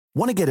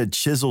Want to get a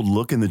chiseled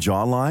look in the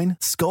jawline?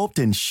 Sculpt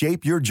and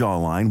shape your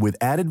jawline with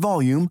added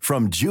volume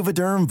from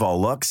Juvederm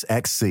Volux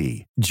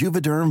XC.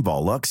 Juvederm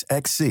Volux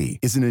XC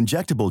is an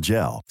injectable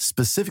gel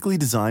specifically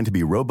designed to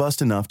be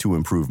robust enough to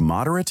improve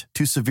moderate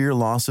to severe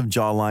loss of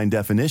jawline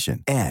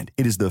definition. And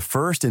it is the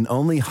first and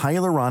only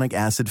hyaluronic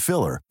acid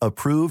filler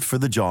approved for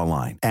the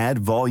jawline. Add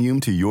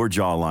volume to your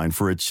jawline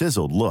for a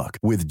chiseled look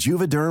with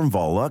Juvederm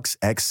Volux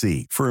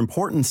XC. For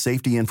important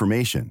safety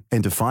information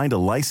and to find a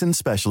licensed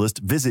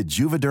specialist, visit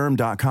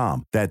juvederm.com.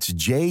 That's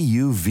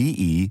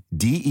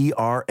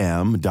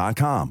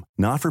JUVEDERM.com.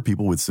 Not for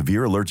people with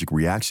severe allergic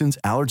reactions,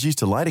 allergies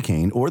to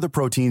lidocaine, or the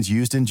proteins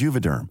used in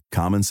Juvederm.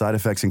 Common side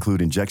effects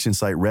include injection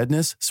site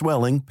redness,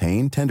 swelling,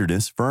 pain,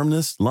 tenderness,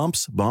 firmness,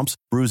 lumps, bumps,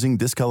 bruising,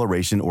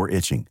 discoloration, or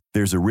itching.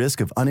 There's a risk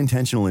of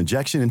unintentional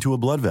injection into a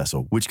blood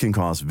vessel, which can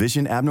cause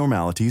vision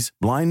abnormalities,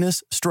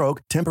 blindness,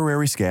 stroke,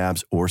 temporary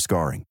scabs, or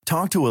scarring.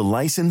 Talk to a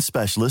licensed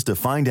specialist to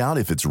find out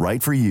if it's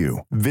right for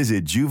you.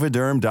 Visit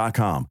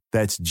Juvederm.com.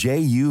 That's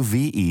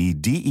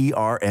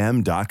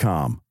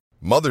JUVEDERM.com.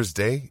 Mother's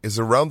Day is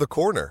around the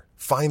corner.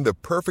 Find the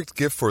perfect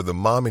gift for the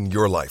mom in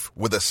your life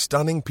with a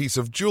stunning piece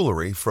of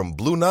jewelry from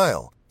Blue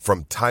Nile.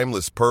 From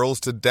timeless pearls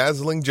to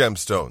dazzling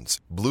gemstones,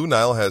 Blue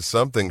Nile has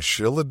something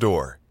she'll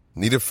adore.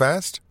 Need it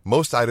fast?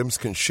 Most items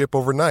can ship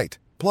overnight.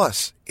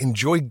 Plus,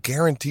 enjoy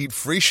guaranteed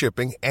free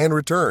shipping and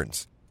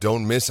returns.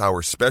 Don't miss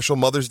our special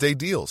Mother's Day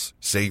deals.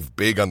 Save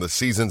big on the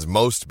season's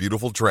most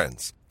beautiful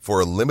trends. For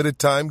a limited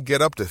time,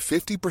 get up to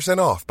 50%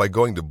 off by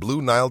going to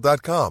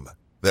BlueNile.com.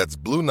 That's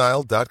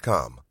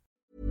BlueNile.com.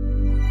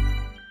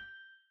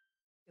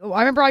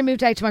 I remember I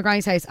moved out to my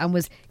granny's house and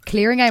was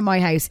clearing out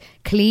my house,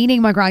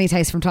 cleaning my granny's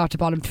house from top to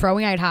bottom,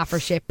 throwing out half her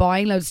shit,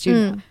 buying loads of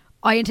student.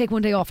 I didn't take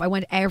one day off. I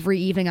went every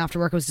evening after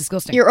work. It was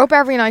disgusting. You're up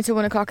every night till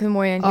 1 o'clock in the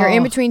morning. You're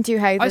in between two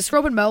houses. I was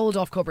scrubbing mould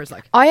off cupboards.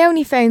 I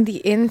only found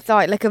the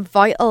inside, like a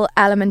vital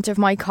element of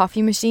my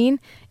coffee machine,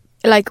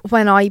 like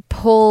when I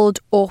pulled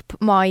up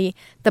the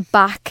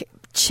back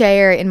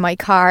chair in my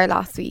car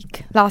last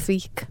week.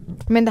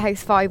 I'm in the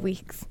house 5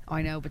 weeks.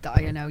 I know, but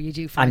I know you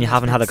do. And you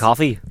haven't had a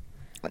coffee?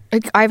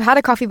 I've had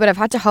a coffee, but I've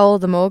had to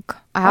hold the mug.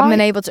 I haven't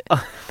been able to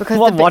because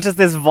what does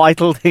this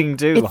vital thing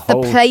do? It's the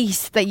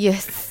plate that you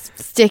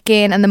stick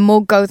in, and the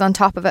mug goes on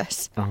top of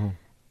it.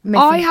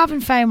 I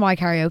haven't found my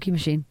karaoke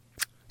machine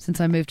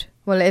since I moved.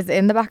 Well, it's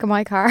in the back of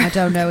my car. I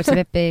don't know. It's a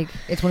bit big.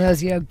 It's one of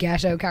those,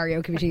 ghetto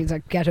karaoke machines,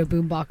 like ghetto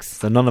boombox.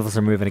 So none of us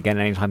are moving again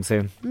anytime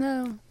soon.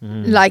 No.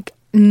 Like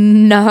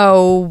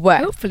no way.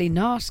 Hopefully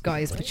not,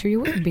 guys. But sure, you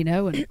wouldn't be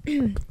knowing.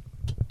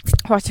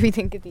 What do we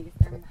think of these?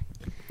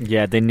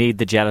 Yeah, they need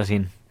the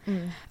gelatin.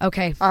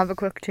 Okay. I'll have a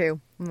quick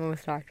two when we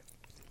start.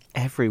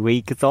 Every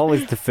week, it's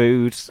always the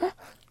food.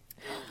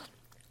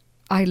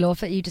 I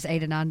love that you just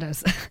ate a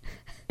Nando's.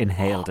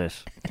 Inhaled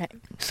it. Okay.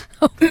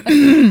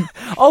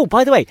 Oh,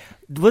 by the way,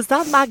 was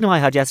that Magnum I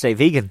had yesterday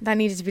vegan? That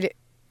needed to be...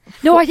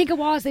 No, I think it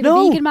was. They have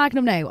a vegan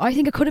Magnum now. I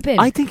think it could have been.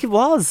 I think it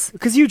was.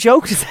 Because you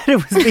joked and said it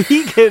was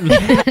vegan.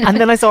 And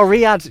then I saw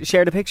Riyadh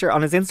shared a picture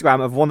on his Instagram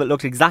of one that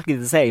looked exactly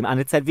the same and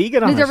it said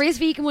vegan on it. There is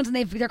vegan ones and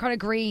they're kind of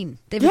green.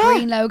 They have a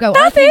green logo.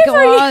 I think it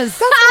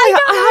was.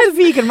 I had a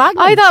vegan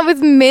Magnum. I thought it was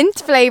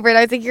mint flavoured.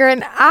 I was like, you're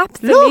an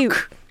absolute...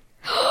 Look!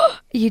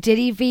 You did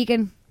eat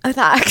vegan. I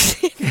thought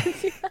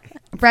actually...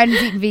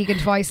 Brendan's eaten vegan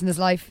twice in his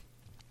life.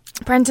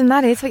 Brendan,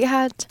 that is what you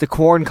had. The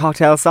corn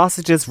cocktail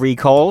sausages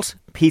recalled.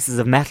 Pieces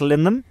of metal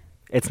in them.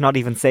 It's not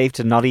even safe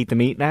to not eat the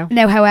meat now.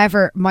 Now,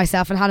 however,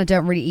 myself and Hannah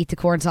don't really eat the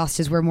corn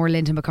sausages. We're more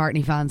Linda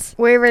McCartney fans.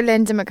 We're a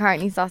Linda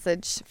McCartney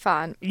sausage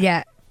fan.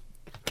 Yeah.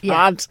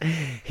 Can't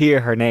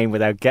hear her name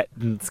without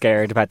getting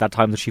scared about that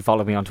time that she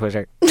followed me on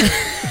Twitter.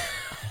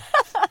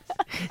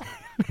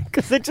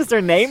 Because it's just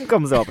her name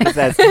comes up and it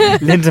says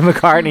Linda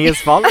McCartney has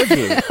followed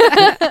you.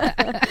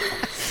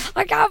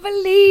 I can't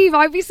believe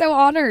I'd be so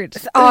honoured.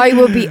 I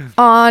would be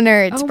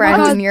honoured,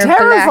 Brendan. You're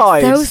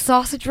terrified. blessed. Those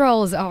sausage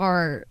rolls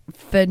are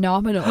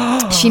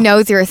phenomenal. She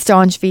knows you're a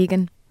staunch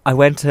vegan. I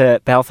went to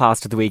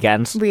Belfast at the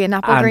weekend. Were you an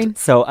apple green?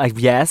 So I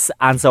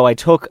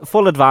took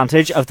full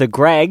advantage of the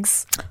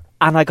Greggs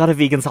and I got a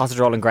vegan sausage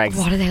roll in Greggs.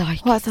 What are they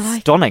like? What's it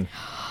like? Stunning.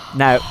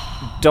 Now,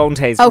 don't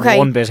taste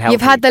one bit healthy.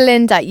 You've had the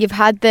Linda, you've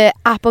had the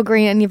apple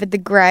green, and you've had the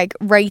Greg.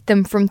 Rate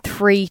them from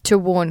 3 to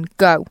 1.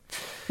 Go.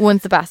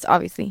 One's the best,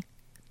 obviously.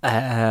 They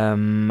are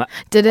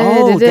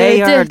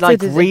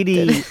like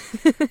really.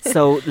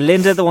 So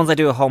Linda, the ones I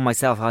do at home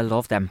myself, I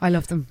love them. I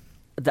love them.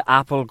 The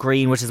apple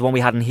green, which is the one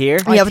we had in here.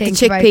 Yeah, I with the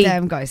think about chickpea.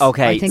 them, guys.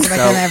 Okay, I think about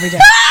them every day.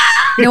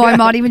 No, I'm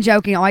not even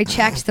joking. I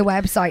checked the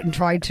website and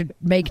tried to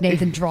make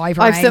Nathan drive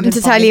around. I've something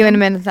to tell you in a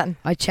minute then.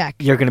 I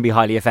checked. You're going to be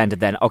highly offended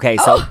then. Okay,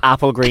 so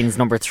apple green's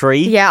number 3.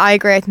 Yeah, I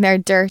agree. I think they're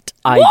dirt.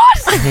 What?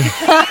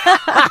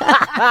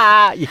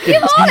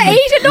 You've all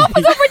ate enough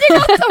of them when you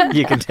got them.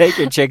 You can take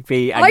your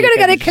chickpea and I'm going to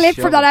get a clip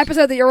from that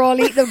episode that you're all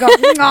eating them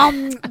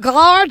going,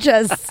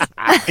 gorgeous.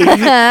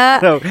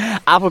 So,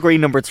 apple green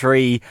number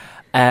 3.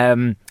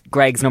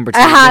 Greg's number 2.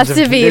 It has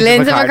to be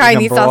Linda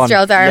McCartney sausage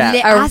rolls are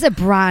as a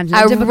brand,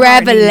 a Linda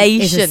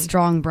revelation. is a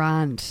strong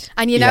brand.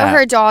 And you know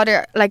her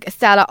daughter, like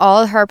Stella,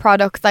 all her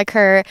products, like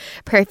her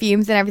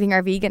perfumes and everything,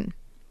 are vegan.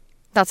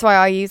 That's why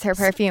I use her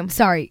perfume.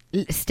 Sorry,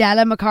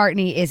 Stella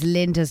McCartney is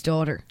Linda's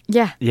daughter.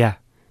 Yeah. Yeah.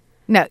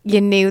 No,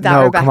 you knew that,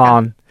 No, Rebecca. come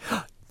on.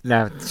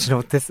 No, do you know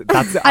what this?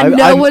 That's And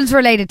no one's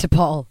related to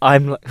Paul.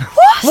 I'm like,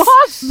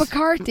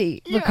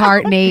 McCarthy.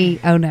 McCartney.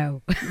 Oh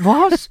no.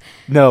 what?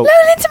 No. No,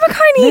 Linda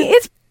McCartney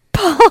is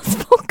Paul's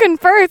fucking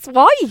first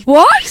wife.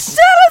 What?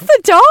 Stella's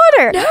the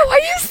daughter. No, Are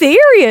you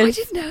serious?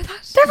 I didn't know that.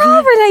 They're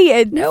all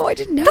related. No, I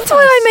didn't know That's that.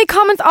 why I make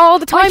comments all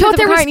the time. I thought with the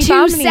there was McCartney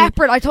two family.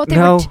 separate. I thought they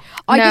No. were.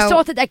 I just No.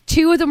 thought that like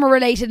two of them were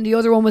related and the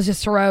other one was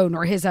just her own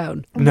or his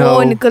own. No.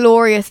 One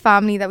glorious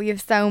family that we have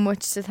so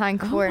much to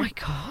thank Oh for. my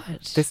god.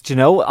 This, do you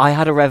know, I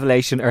had a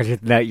revelation earlier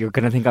tonight. You're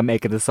going to think I'm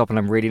making this up, and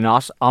I'm really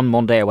not. On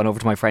Monday, I went over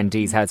to my friend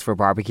Dee's house for a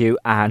barbecue,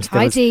 and there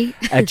Hi, was Dee.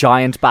 a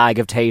giant bag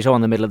of Tato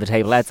on the middle of the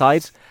table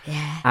outside.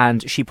 Yeah.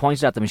 And she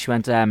pointed at them and she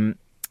went,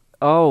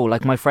 oh,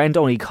 like my friend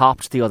only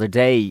copped the other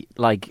day,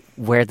 like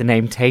where the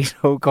name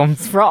Tato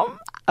comes from.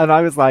 And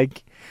I was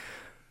like,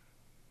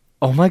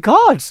 oh my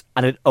God.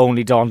 And it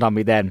only dawned on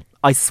me then.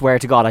 I swear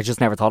to God, I just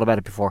never thought about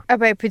it before.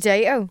 About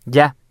potato.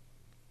 Yeah.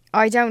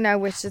 I don't know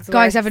which is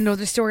Guys, worse. I have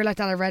another story like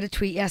that. I read a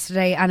tweet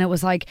yesterday and it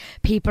was like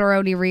people are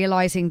only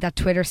realising that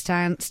Twitter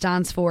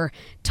stands for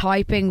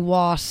typing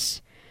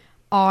what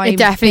I'm It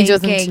definitely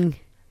doesn't. thinking.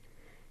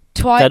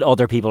 That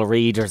other people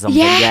read or something.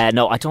 Yeah. Yeah,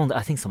 no, I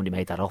think somebody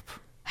made that up.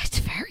 It's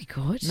very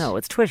good. No,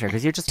 it's Twitter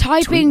because you're just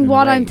Typing tweeting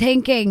what away. I'm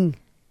thinking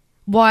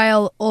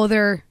while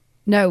other...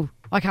 No,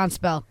 I can't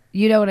spell.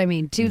 You know what I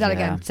mean. Do that Yeah.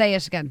 again. Say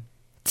it again.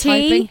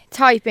 Typing.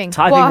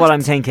 Typing what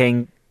I'm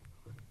thinking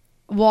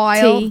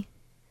While... T.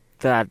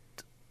 that...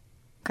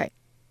 Okay.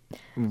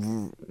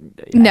 No,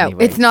 No,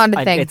 it's not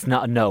a thing. It's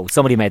not. No,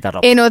 somebody made that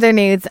up. In other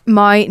news,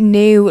 my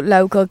new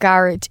local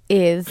garage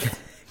is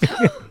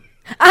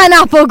an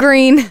apple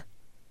green.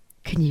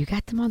 Can you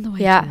get them on the way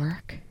Yeah. to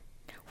work?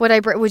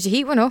 Would you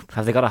heat one up?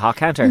 Have they got a hot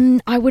counter?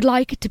 I would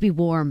like it to be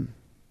warm.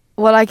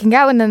 Well, I can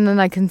get one and then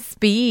I can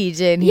speed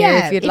in here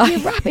if you'd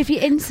like. if you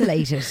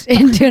insulate it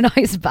into a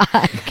nice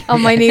bag.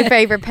 On my new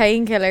favourite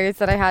painkillers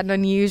that I had an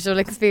unusual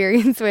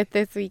experience with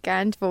this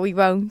weekend, but we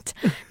won't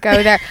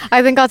go there.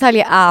 I think I'll tell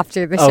you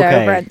after the show,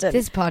 Okay. Brendan.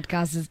 This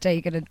podcast is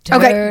taking a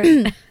turn.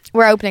 Okay,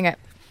 we're opening it.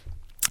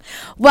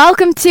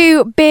 Welcome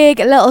to Big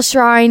Little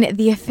Shrine,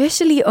 the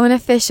officially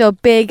unofficial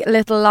Big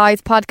Little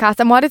Lies podcast,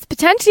 and what is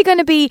potentially going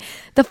to be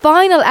the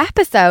final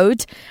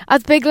episode,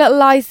 as Big Little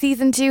Lies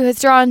season 2 has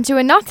drawn to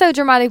a not so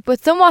dramatic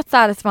but somewhat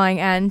satisfying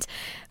end.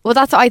 Well,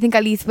 that's what I think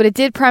at least, but it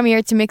did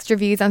premiere to mixed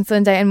reviews on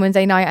Sunday and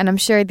Monday night, and I'm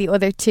sure the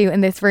other two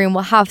in this room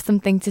will have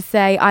something to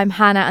say. I'm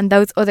Hannah, and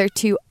those other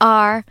two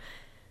are...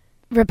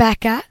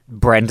 Rebecca.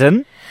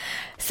 Brendan.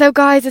 So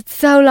guys, it's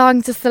so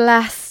long to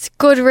Celeste,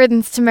 good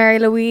riddance to Mary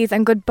Louise,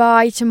 and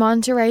goodbye to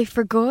Monterey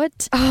for good.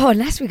 Oh,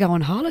 unless we go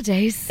on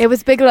holidays. It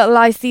was Big Little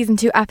Lies season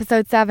 2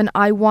 episode 7.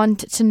 I want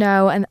to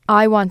know, and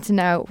I want to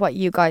know what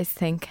you guys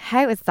think.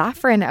 How is that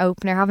for an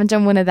opener? Haven't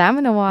done one of them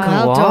in a while.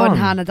 Go Well done, on.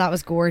 Hannah. That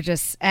was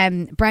gorgeous.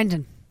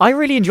 Brendan. I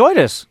really enjoyed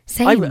it.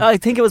 Same. I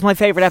think it was my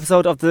favourite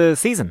episode of the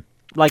season.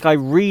 Like, I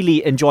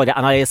really enjoyed it,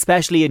 and I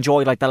especially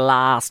enjoyed like the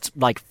last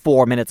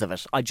 4 minutes of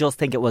it. I just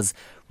think it was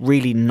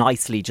really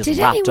nicely just Did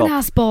wrapped anyone up.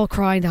 else ball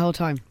crying the whole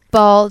time?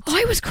 Bald.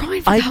 I was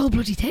crying for the whole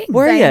bloody thing.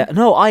 Were Same. you?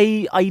 No,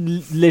 I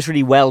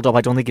literally welled up.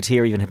 I don't think a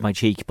tear even hit my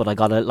cheek, but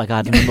I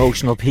had an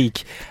emotional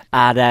peak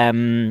at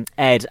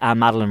Ed and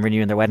Madeline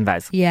renewing their wedding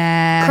vows.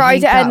 Yeah.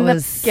 Cried I at think that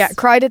was...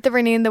 cried at the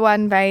renewing the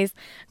wedding vows.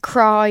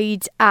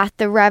 Cried at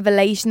the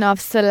revelation of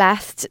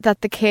Celeste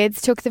that the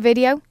kids took the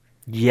video.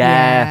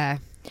 Yeah.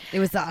 It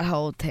was that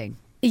whole thing.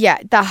 Yeah,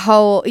 that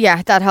whole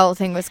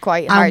thing was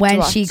quite hard And when to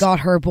watch. she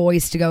got her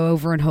boys to go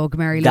over and hug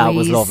Mary That Louise,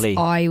 was lovely.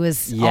 I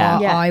was, Yeah.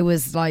 Yeah. I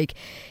was like,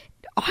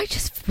 I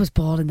just was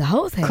bawling the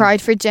whole thing.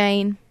 cried for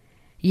Jane.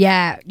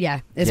 Yeah,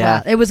 as Yeah.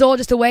 well. It was all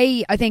just the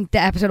way I think the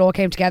episode all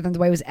came together, and the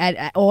way it was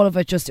all of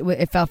it just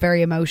it felt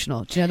very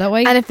emotional. Do you know that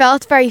way? And it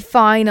felt very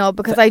final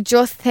because I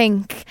just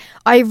think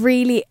I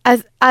really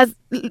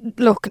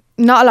look,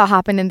 not a lot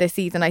happened in this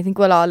season. I think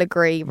we'll all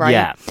agree, right?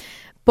 Yeah.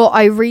 But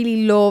I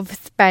really love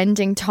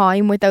spending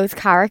time with those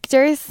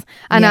characters,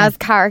 and Yeah. as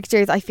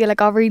characters, I feel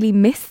like I'll really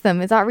miss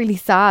them. Is that really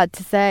sad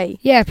to say?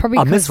 Yeah, probably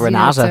I miss because you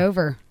know, it's Renata.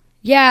 over.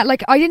 Yeah,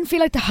 like I didn't feel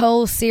like the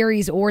whole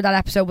series or that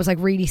episode was like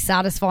really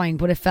satisfying,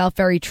 but it felt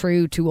very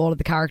true to all of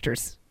the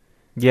characters.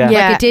 Yeah.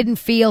 Yeah. Like it didn't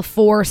feel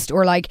forced,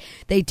 or like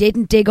they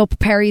didn't dig up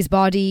Perry's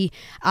body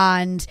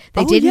and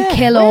they Oh, didn't yeah.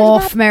 kill Where did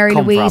off that Mary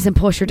come Louise from? and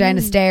push her down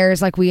the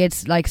stairs like we had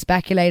like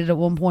speculated at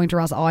one point, or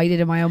else I did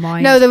in my own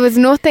mind. No, there was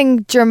nothing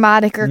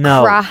dramatic or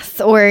No.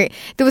 crass, or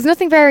there was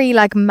nothing very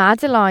like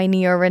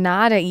Madeline-y or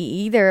Renata-y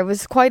either. It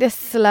was quite a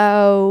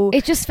slow.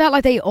 it just felt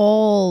like they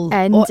all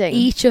Ending.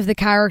 each of the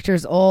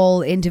characters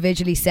all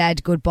individually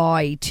said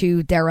goodbye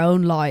to their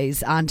own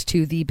lies and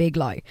to the big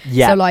lie.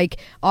 Yeah. So like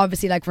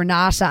obviously like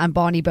Renata and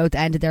Bonnie both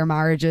ended their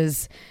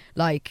marriages.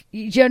 Like, do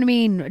you know what I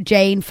mean?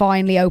 Jane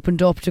finally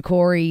opened up to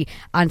Corey,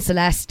 and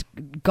Celeste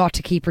got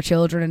to keep her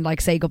children and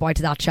like say goodbye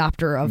to that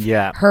chapter of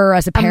Yeah. her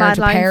as a and parent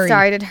to Madeline Perry.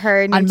 started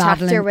her new And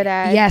chapter Madeline, with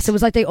Ed. yes, it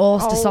was like they all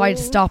decided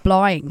to Oh. stop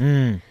lying.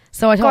 Mm.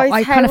 So I thought Guys,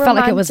 I kind of how felt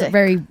like it was romantic.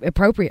 very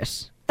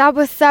appropriate. That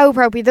was so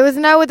appropriate. There was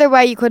no other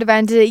way you could have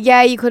ended it.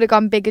 Yeah, you could have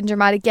gone big and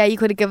dramatic. Yeah, you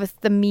could have given us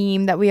the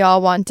meme that we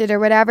all wanted or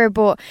whatever.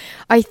 But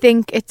I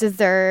think it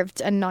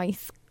deserved a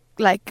nice,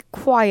 like,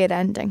 quiet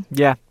ending.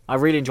 Yeah, I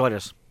really enjoyed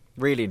it.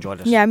 Really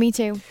enjoyed it. Yeah, me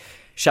too.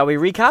 Shall we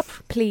recap?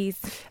 Please.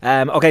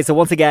 Okay, so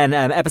once again,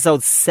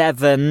 episode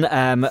 7,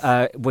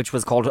 which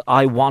was called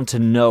I Want to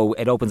Know.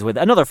 It opens with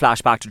another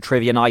flashback to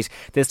trivia night.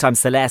 This time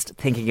Celeste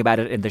thinking about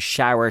it in the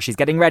shower. She's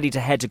getting ready to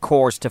head to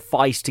court to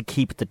fight to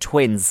keep the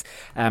twins.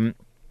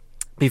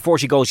 Before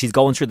she goes, she's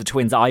going through the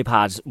twins'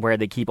 iPad where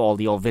they keep all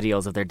the old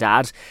videos of their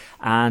dad.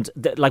 And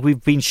like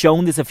we've been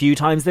shown this a few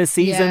times this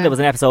season. Yeah. There was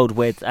an episode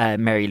with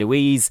Mary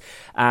Louise.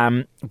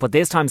 But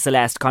this time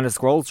Celeste kind of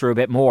scrolls through a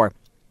bit more.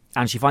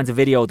 And she finds a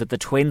video that the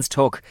twins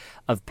took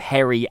of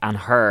Perry and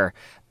her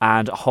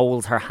and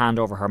holds her hand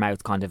over her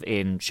mouth kind of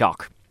in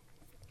shock.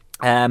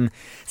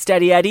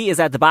 Steady Eddie is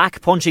at the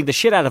back punching the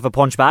shit out of a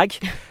punch bag.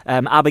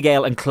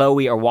 Abigail and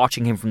Chloe are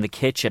watching him from the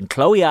kitchen.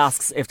 Chloe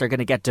asks if they're going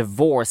to get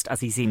divorced as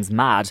he seems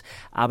mad.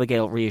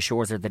 Abigail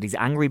reassures her that he's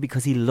angry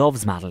because he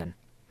loves Madeline.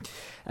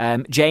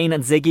 Jane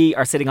and Ziggy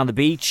are sitting on the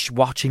beach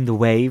watching the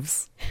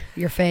waves.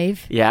 Your fave?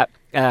 Yeah.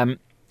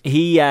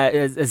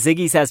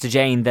 Ziggy says to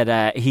Jane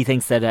that he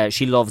thinks that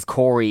she loves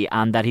Corey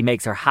and that he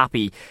makes her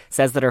happy.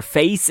 Says that her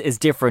face is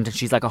different and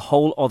she's like a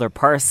whole other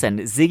person.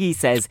 Ziggy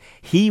says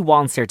he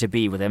wants her to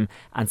be with him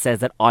and says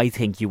that I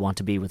think you want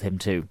to be with him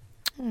too.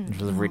 Which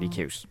was really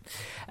cute.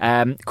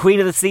 Queen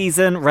of the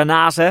season,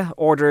 Renata,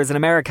 orders an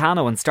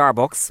Americano in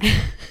Starbucks.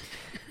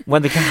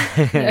 When the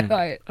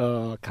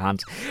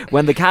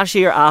When the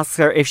cashier asks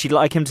her if she'd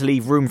like him to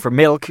leave room for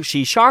milk,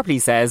 she sharply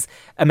says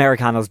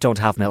Americanos don't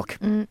have milk.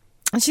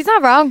 And she's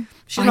not wrong.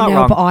 She's not I know,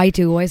 wrong. but I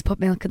do always put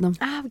milk in them.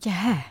 Oh,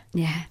 yeah.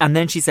 Yeah. And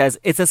then she says,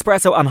 it's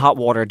espresso and hot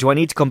water. Do I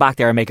need to come back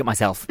there and make it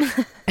myself?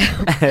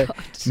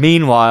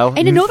 Meanwhile...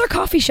 In another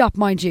coffee shop,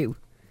 mind you.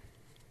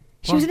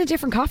 She was in a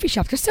different coffee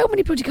shop. There's so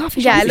many bloody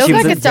coffee Yeah, shops. it looked She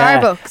was like a in-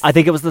 yeah. Starbucks. I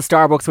think it was the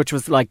Starbucks which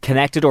was like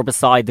connected or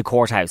beside the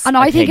courthouse. And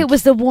I think it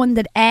was the one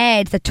that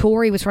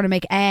Tori was trying to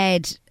make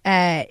Ed.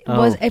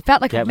 It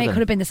felt like get it with could him.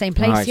 have been the same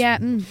place. Right.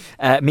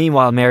 Yeah.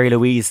 Meanwhile, Mary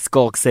Louise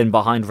skulks in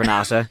behind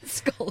Renata.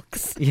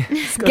 Skulks. Yeah,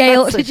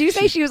 Gail. Did you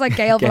say she was like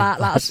Gail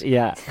Blatt?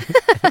 Yeah.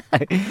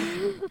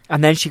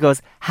 And then she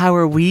goes, how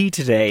are we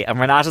today? And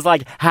Renata's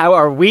like, how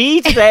are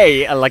we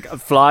today? And like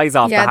flies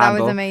off Yeah, the that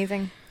handle. was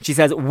amazing. She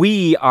says,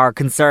 we are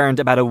concerned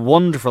about a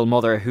wonderful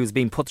mother who's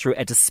been put through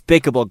a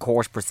despicable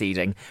court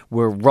proceeding.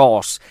 We're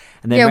wrought.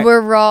 And then Yeah,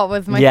 we're raw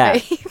was my Yeah.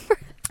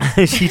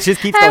 favourite. she just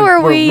keeps How going,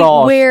 are we're we?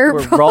 wrought. We're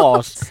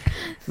wrought.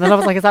 And then I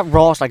was like, is that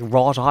wrought like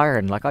wrought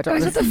iron? Like I don't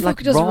What know. the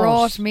fuck does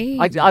wrought mean?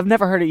 I've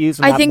never heard it used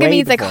in I that think it way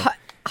means like before.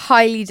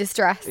 highly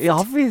distressed. Yeah,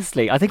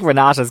 obviously. I think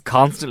Renata's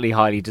constantly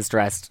highly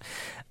distressed.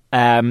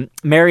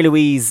 Mary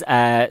Louise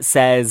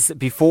says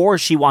before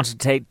she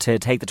wanted to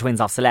take the twins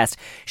off Celeste,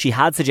 she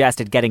had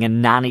suggested getting a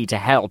nanny to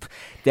help.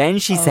 Then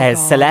she says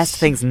God. Celeste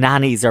thinks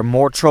nannies are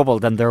more trouble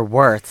than they're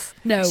worth.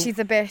 No. She's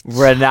a bitch.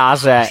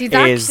 Renata She's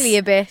is actually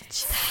a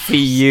bitch.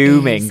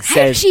 fuming. How did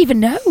Says, she even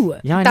know?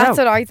 yeah, I That's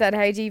know. what I said.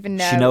 How do you even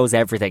know? She knows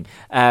everything.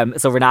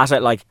 So Renata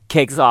like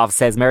kicks off,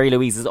 says Mary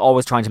Louise is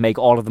always trying to make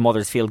all of the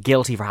mothers feel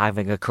guilty for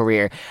having a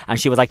career. And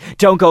she was like,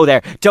 don't go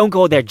there,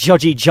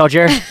 judgy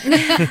judger.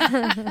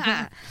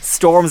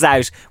 Storms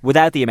out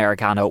without the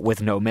Americano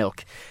with no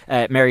milk.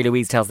 Mary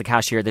Louise tells the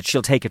cashier that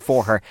she'll take it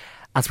for her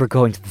as we're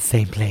going to the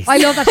same place. I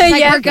love that. She's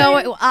like,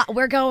 Yeah.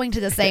 we're going to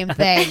the same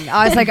thing.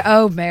 I was like,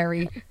 oh,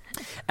 Mary.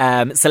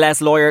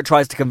 Celeste's lawyer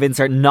tries to convince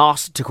her not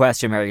to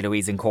question Mary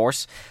Louise in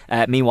court.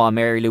 Meanwhile,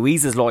 Mary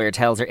Louise's lawyer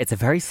tells her it's a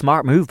very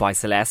smart move by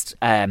Celeste.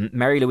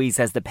 Mary Louise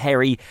says that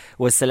Perry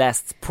was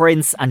Celeste's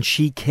prince and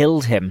she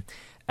killed him.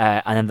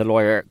 And then the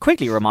lawyer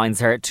quickly reminds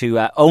her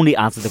to only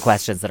answer the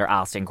questions that are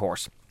asked in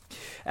court.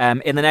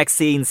 In the next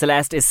scene,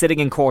 Celeste is sitting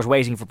in court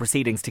waiting for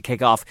proceedings to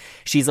kick off.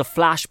 She's a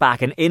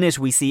flashback, and in it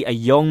we see a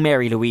young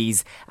Mary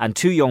Louise and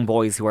two young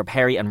boys who are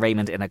Perry and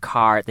Raymond in a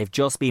car. They've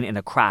just been in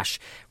a crash.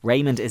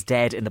 Raymond is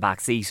dead in the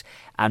back seat,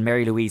 and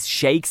Mary Louise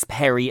shakes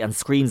Perry and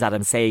screams at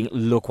him, saying,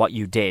 "Look what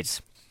you did."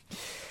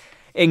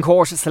 In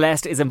court,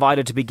 Celeste is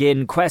invited to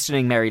begin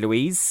questioning Mary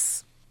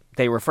Louise.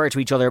 They refer to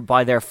each other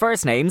by their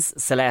first names.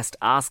 Celeste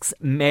asks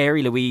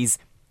Mary Louise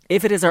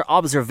if it is her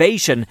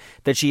observation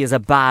that she is a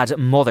bad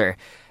mother.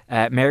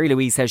 Mary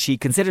Louise says she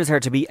considers her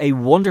to be a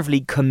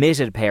wonderfully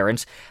committed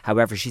parent.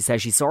 However, she says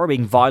she saw her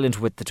being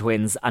violent with the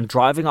twins and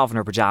driving off in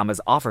her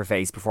pyjamas off her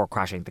face before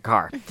crashing the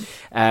car.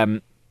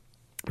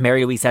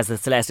 Mary Louise says that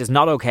Celeste is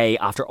not okay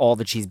after all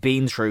that she's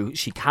been through.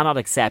 She cannot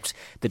accept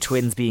the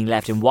twins being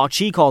left in what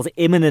she calls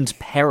imminent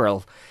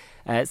peril.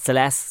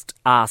 Celeste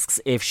asks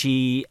if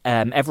she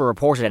ever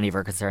reported any of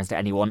her concerns to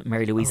anyone.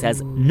 Mary Louise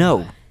says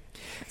no.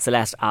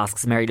 Celeste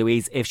asks Mary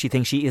Louise if she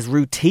thinks she is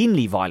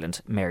routinely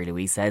violent. Mary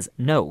Louise says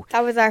no.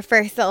 That was our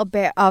first little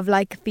bit of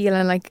like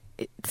feeling like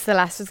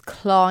Celeste was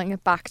clawing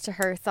it back to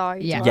her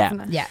side. Yeah.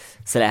 Wasn't it? Yeah.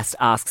 Celeste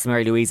asks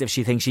Mary Louise if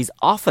she thinks she's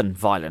often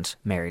violent.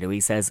 Mary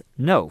Louise says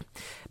no.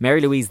 Mary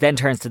Louise then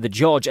turns to the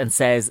judge and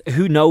says,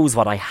 "Who knows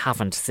what I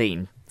haven't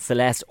seen?"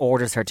 Celeste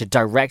orders her to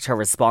direct her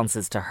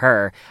responses to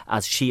her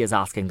as she is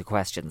asking the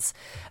questions.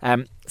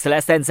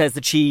 Celeste then says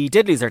that she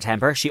did lose her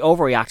temper. She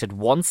overreacted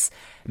once.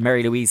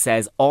 Mary Louise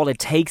says all it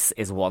takes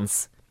is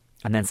once.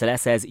 And then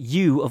Celeste says,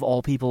 you of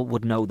all people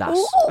would know that.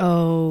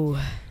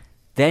 Oh.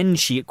 Then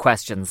she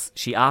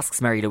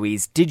asks Mary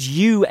Louise, did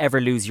you ever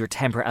lose your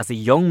temper as a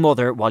young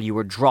mother while you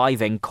were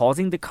driving,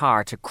 causing the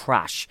car to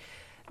crash?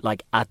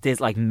 Like at this,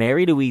 like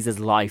Mary Louise's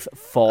life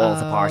falls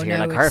apart here.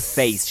 no, Like her it's-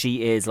 face,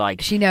 she is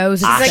like She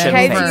knows. It's ashen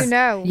Like, Ashen how do face. you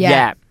know?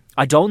 Yeah.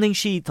 I don't think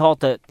she thought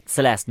that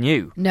Celeste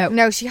knew. No.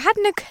 No, she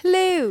hadn't a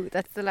clue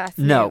that's the last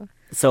No.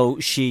 So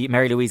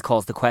Mary Louise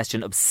calls the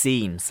question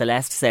obscene.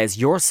 Celeste says,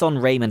 your son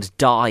Raymond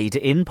died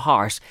in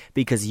part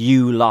because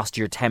you lost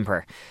your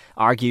temper.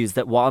 Argues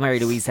that while Mary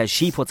Louise says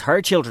she puts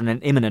her children in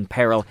imminent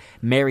peril,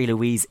 Mary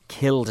Louise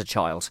killed a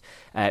child.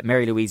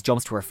 Mary Louise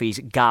jumps to her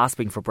feet,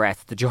 gasping for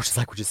breath. The judge is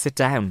like, would you sit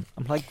down?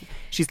 I'm like,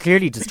 she's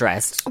clearly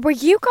distressed. Were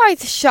you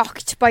guys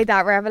shocked by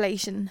that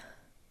revelation?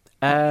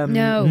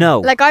 No. No.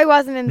 Like, I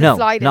wasn't in the No,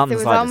 slightest. not in It the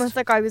was slightest. almost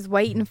like I was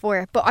waiting for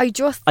it. But I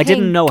just I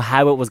didn't think- know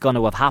how it was going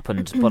to have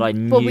happened, but I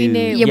knew. But we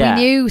knew. Yeah,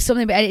 we knew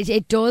something, but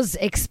it does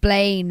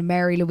explain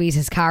Mary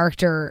Louise's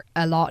character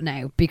a lot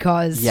now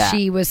because Yeah.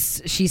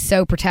 she's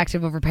so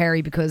protective over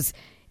Perry because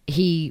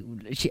she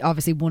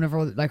obviously one of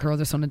her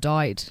other son had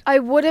died. I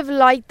would have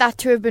liked that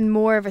to have been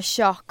more of a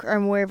shock or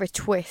more of a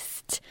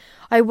twist.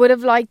 I would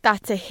have liked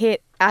that to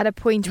hit at a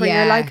point where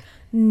Yeah. you're like,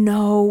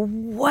 no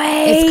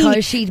way. It's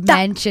because she'd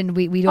mentioned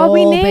we'd Oh, all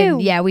we been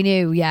knew. we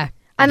knew, yeah.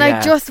 And Yeah.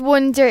 I just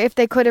wonder if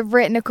they could have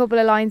written a couple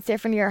of lines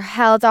differently or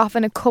held off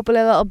in a couple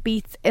of little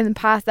beats in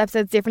past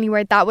episodes differently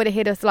where that would have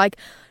hit us like,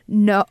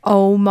 no,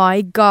 oh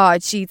my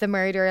God, she's a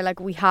murderer. Like,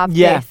 we have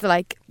Yeah. this.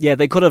 Like, Yeah,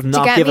 they could have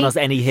not get given me? us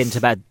any hint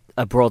about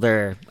a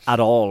brother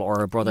at all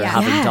or a brother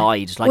having Yeah.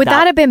 died. Like would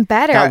that have been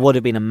better? That would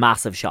have been a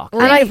massive shock.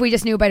 Or if we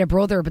just knew about a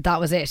brother, but that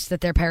was it.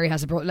 That their Perry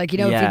has a brother. Like, if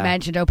Yeah. we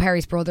mentioned,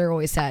 Perry's brother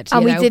always said,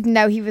 and you we know? didn't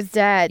know he was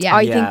dead. Yeah.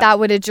 I Yeah. think that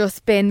would have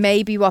just been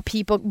maybe what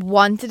people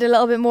wanted a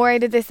little bit more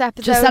out of this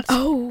episode. Just that.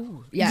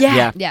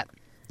 Yeah. Yeah.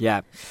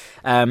 Yeah.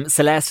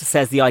 Celeste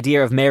says the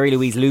idea of Mary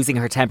Louise losing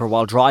her temper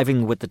while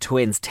driving with the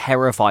twins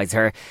terrifies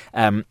her.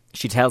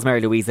 She tells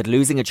Mary Louise that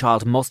losing a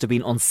child must have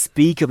been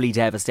unspeakably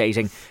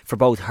devastating for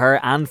both her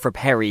and for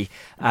Perry.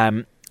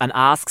 And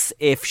asks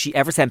if she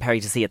ever sent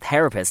Perry to see a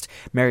therapist.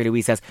 Mary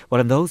Louise says,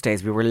 well, in those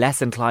days we were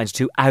less inclined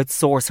to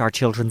outsource our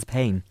children's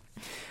pain.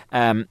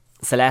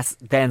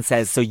 Celeste then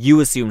says, so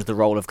you assumed the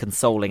role of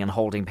consoling and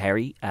holding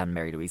Perry? And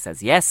Mary Louise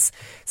says yes.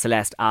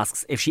 Celeste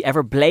asks if she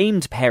ever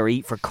blamed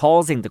Perry for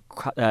causing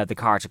the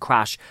car to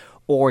crash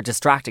or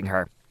distracting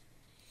her.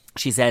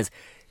 She says,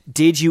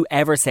 did you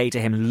ever say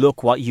to him,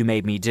 look what you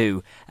made me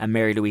do? And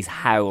Mary Louise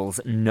howls,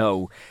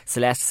 no.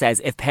 Celeste says,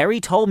 if Perry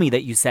told me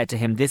that you said to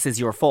him, this is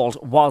your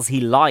fault, was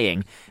he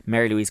lying?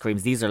 Mary Louise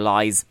screams, these are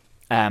lies.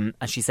 And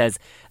she says,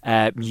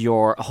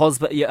 your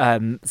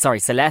husband,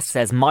 Celeste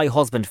says, my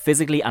husband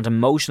physically and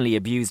emotionally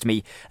abused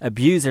me.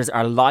 Abusers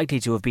are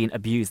likely to have been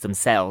abused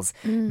themselves.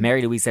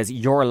 Mary Louise says,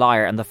 you're a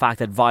liar, and the fact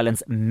that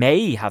violence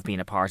may have been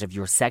a part of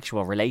your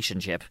sexual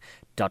relationship. ...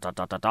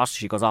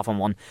 She goes off on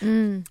one.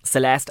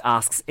 Celeste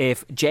asks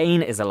if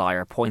Jane is a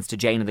liar, points to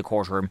Jane in the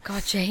courtroom.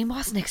 God, Jane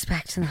wasn't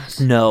expecting that.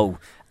 No.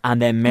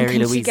 And then Mary Can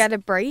Louise... she get a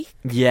break?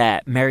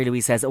 Yeah, Mary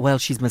Louise says, well,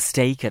 she's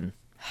mistaken.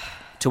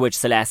 To which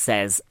Celeste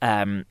says,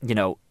 you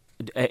know,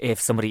 if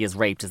somebody is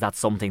raped, is that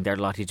something they're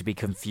likely to be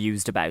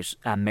confused about?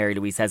 And Mary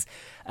Louise says,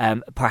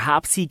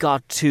 perhaps he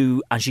got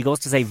too... And she goes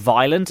to say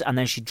violent, and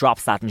then she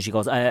drops that and she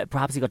goes,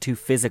 perhaps he got too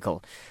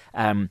physical.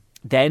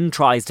 Then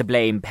tries to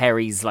blame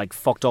Perry's like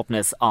fucked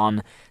upness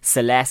on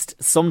Celeste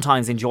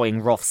sometimes enjoying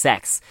rough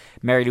sex.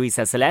 Mary Louise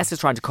says Celeste is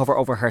trying to cover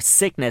over her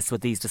sickness with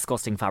these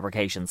disgusting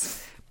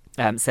fabrications.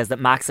 Says that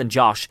Max and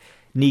Josh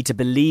need to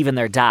believe in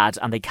their dad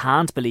and they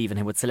can't believe in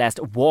him, with Celeste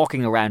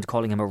walking around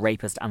calling him a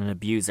rapist and an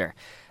abuser.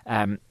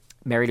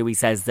 Mary Louise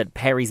says that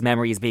Perry's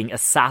memory is being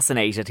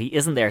assassinated. He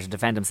isn't there to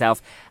defend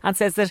himself, and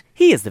says that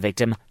he is the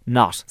victim,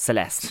 not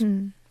Celeste.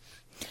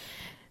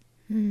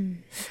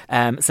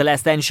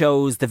 Celeste then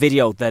shows the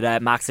video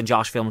that Max and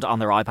Josh filmed on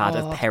their iPad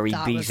of Perry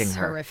that beating was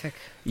her. horrific.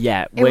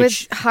 Yeah, It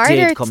which was harder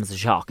did come as a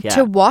shock. Yeah,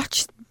 To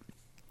watch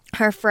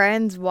her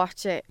friends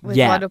watch it was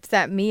Yeah. what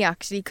upset me,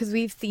 actually, because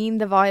we've seen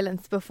the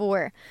violence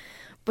before.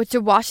 But to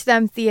watch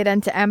them see it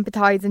and to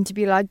empathise and to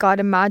be like, God,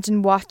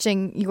 imagine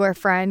watching your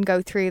friend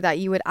go through that,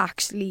 you would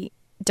actually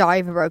die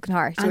of a broken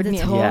heart, And wouldn't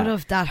the you? thought Yeah.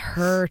 of that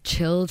her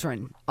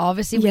children.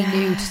 Obviously, we Yeah.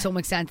 knew to some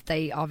extent that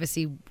they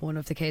obviously one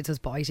of the kids was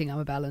biting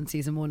Amabella in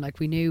season 1. Like,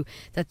 we knew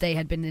that they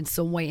had been in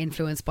some way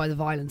influenced by the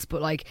violence.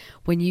 But like,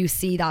 when you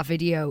see that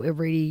video, it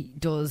really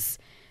does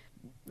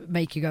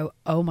make you go,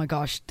 oh my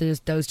gosh,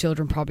 those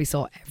children probably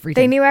saw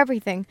everything. They knew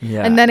everything.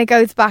 Yeah. And then it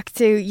goes back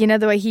to, you know,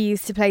 the way he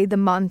used to play the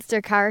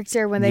monster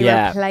character when they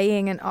Yeah. were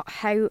playing, and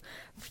how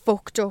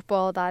fucked up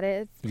all that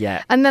is.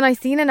 Yeah. And then I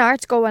seen an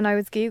article when I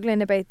was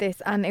Googling about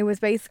this, and it was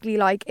basically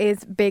like,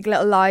 is Big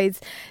Little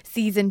Lies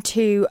season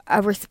 2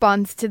 a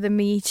response to the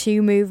Me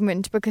Too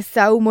movement? Because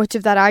so much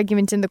of that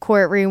argument in the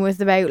courtroom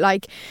was about,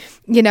 like,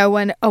 you know,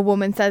 when a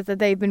woman says that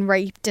they've been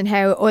raped and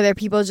how other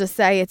people just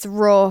say it's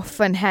rough,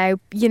 and how,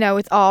 you know,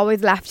 it's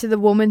always left to the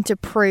woman to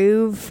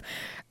prove,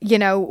 you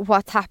know,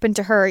 what's happened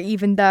to her,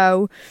 even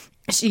though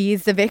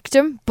she's the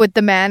victim, but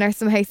the men are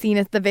somehow seen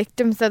as the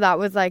victim. So that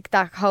was like,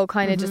 that whole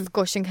kind of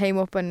discussion came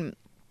up, and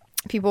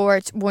people were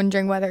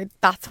wondering whether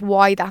that's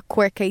why that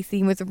court case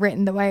scene was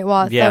written the way it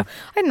was. Yeah. So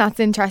I think that's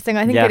interesting.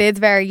 I think it is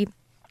very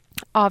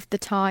of the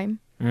time.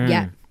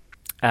 Yeah.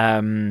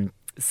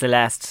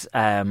 Celeste,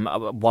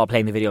 while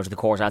playing the video to the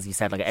court, as you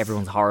said, like,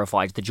 everyone's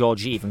horrified. The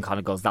judge even kind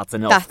of goes, "That's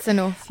enough." That's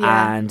enough.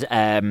 Yeah.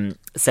 And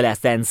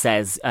Celeste then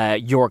says,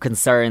 "Your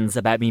concerns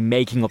about me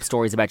making up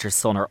stories about your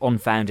son are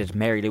unfounded,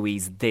 Mary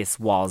Louise. This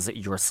was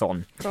your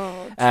son."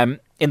 God.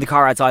 In the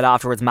car outside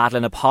afterwards,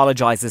 Madeline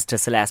apologises to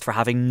Celeste for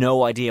having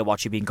no idea what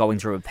she'd been going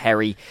through with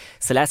Perry.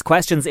 Celeste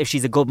questions if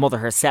she's a good mother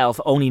herself,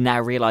 only now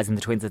realising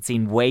the twins had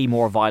seen way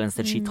more violence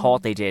than she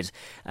thought they did.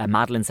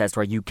 Madeline says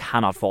to her, "You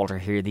cannot falter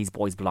here. These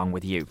boys belong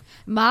with you."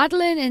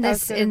 Madeline in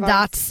That's good advice.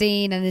 that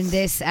scene and in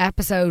this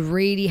episode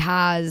really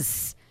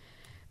has,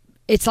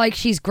 it's like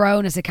she's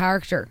grown as a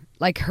character.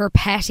 Like, her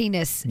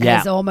pettiness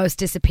has almost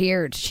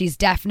disappeared. She's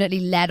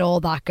definitely let all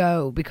that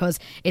go, because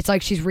it's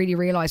like she's really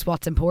realised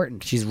what's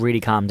important. She's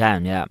really calmed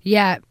down, yeah.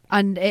 Yeah,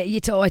 and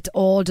it's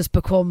all just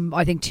become,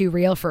 I think, too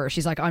real for her.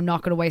 She's like, I'm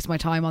not going to waste my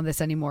time on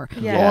this anymore.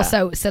 Yeah.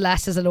 Also,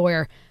 Celeste as a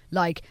lawyer,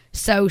 like,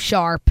 so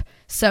sharp,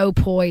 so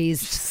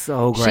poised.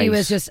 So great. She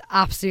was just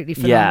absolutely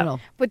phenomenal.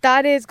 But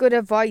that is good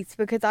advice,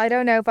 because I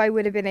don't know if I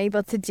would have been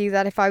able to do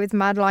that if I was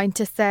Madeline,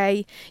 to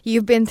say,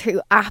 you've been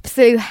through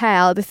absolute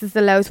hell, this is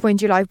the lowest point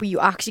in your life, but you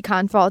actually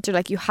can't falter,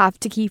 like, you have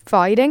to keep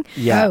fighting.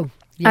 Yeah. Oh,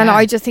 yeah. And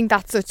I just think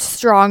that's such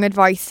strong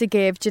advice to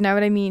give. Do you know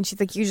what I mean? She's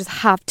like, you just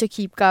have to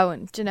keep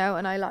going. Do you know?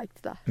 And I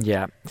liked that.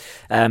 Yeah.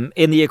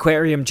 In the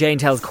aquarium, Jane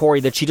tells Corey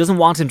that she doesn't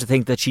want him to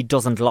think that she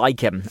doesn't like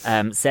him.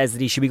 Says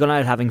that he should be going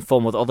out having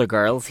fun with other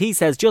girls. He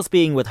says just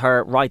being with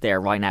her right there,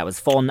 right now is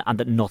fun, and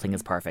that nothing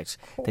is perfect.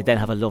 They then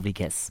have a lovely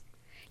kiss.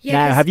 Yeah,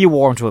 Now, 'cause- have you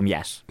warmed to him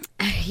yet?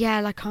 Yeah,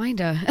 like,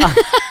 kinda.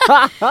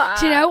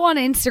 Do you know on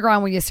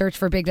Instagram when you search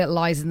for Big Little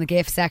Lies in the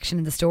GIF section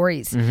in the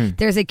stories,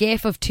 there's a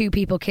GIF of two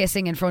people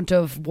kissing in front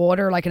of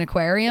water, like an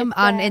aquarium,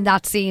 and in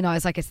that scene I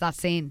was like, it's that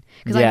scene,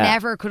 because Yeah. I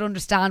never could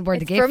understand where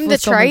the It's GIF from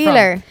was the coming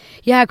trailer. from.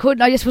 Yeah, I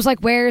couldn't. I just was like,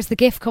 where's the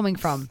GIF coming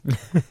from?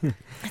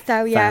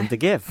 So yeah, Found the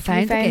GIF. we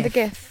Found found the the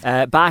GIF.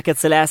 GIF. Back at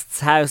Celeste's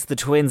house, the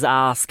twins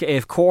ask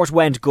if court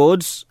went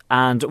good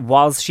and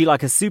was she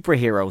like a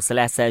superhero.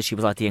 Celeste says she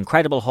was like the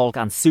Incredible Hulk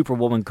and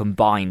Superwoman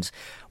combined.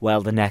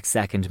 Well, the next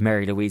second,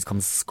 Mary Louise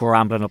comes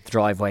scrambling up the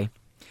driveway,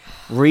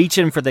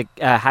 reaching for the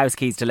house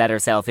keys to let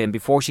herself in.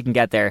 Before she can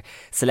get there,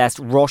 Celeste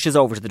rushes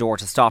over to the door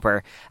to stop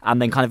her,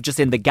 and then kind of just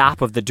in the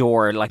gap of the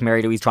door, like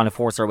Mary Louise trying to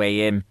force her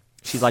way in,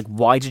 she's like,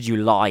 "Why did you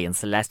lie?" And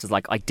Celeste is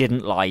like, "I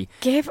didn't lie.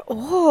 Give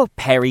up.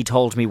 Perry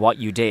told me what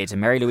you did." And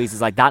Mary Louise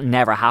is like, "That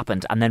never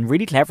happened." And then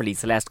really cleverly,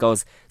 Celeste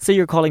goes, "So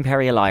you're calling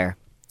Perry a liar?"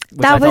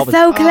 Which I That was thought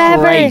so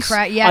clever.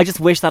 Great. Yeah. I just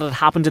wish that had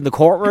happened in the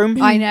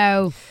courtroom. I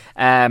know.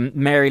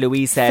 Mary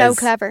Louise says, So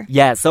clever.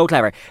 Yeah, so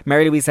clever.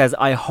 Mary Louise says,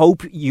 "I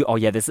hope you." Oh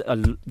yeah, this.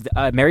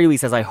 Mary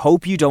Louise says, "I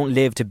hope you don't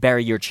live to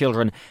bury your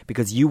children,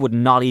 because you would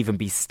not even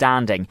be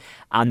standing."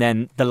 And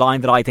then the line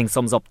that I think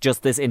sums up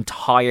just this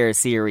entire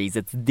series.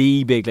 It's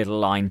the Big Little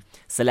line.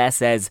 Celeste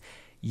says,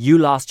 "You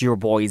lost your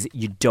boys.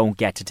 You don't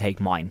get to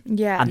take mine."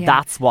 Yeah. And Yeah.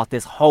 that's what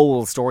this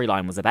whole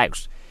storyline was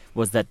about.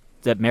 Was that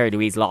Mary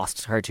Louise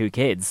lost her two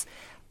kids,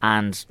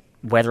 and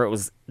whether it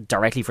was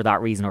directly for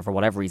that reason or for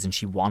whatever reason,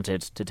 she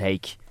wanted to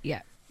take.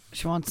 Yeah,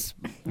 she wants.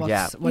 What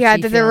Yeah, she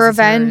there's a feels is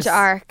revenge hers.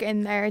 arc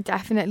in there,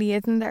 definitely,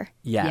 isn't there?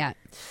 Yeah.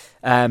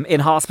 In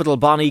hospital,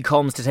 Bonnie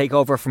comes to take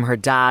over from her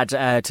dad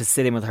to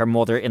sit in with her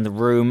mother in the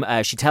room.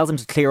 She tells him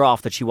to clear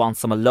off, that she wants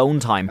some alone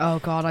time. Oh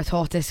God, I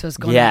thought this was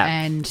going to Yeah.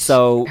 end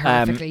So,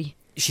 horrifically.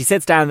 She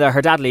sits down there,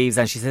 her dad leaves,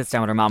 and she sits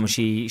down with her mum, and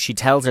she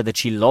tells her that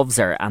she loves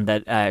her, and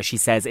that she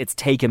says, "It's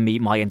taken me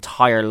my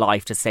entire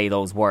life to say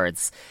those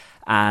words."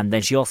 And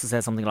then she also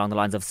says something along the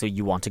lines of, "So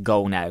you want to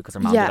go now?" Because her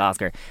mum did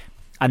ask her.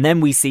 And then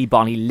we see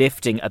Bonnie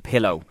lifting a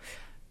pillow.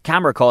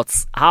 Camera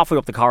cuts. Halfway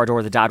up the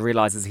corridor, the dad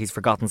realises he's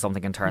forgotten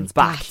something and turns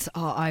back. That's,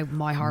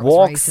 my heart was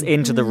Walks racing.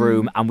 into the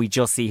room, and we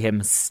just see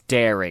him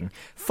staring,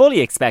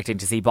 fully expecting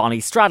to see Bonnie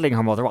straddling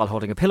her mother while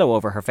holding a pillow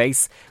over her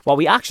face. What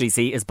we actually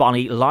see is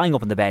Bonnie lying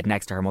up in the bed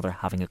next to her mother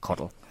having a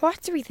cuddle.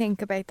 What do we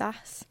think about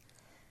that?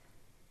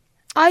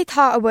 I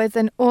thought it was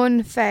an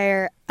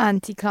unfair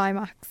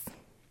anticlimax.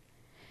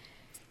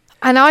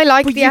 And I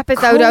liked But the you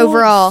episode could.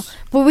 overall.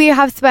 But we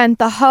have spent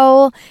the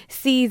whole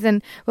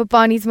season with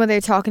Bonnie's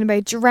mother talking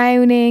about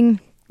drowning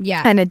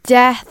Yeah. and a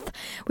death.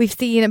 We've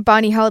seen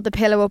Bonnie hold the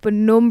pillow up a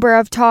number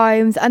of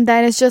times. And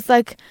then it's just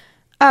like,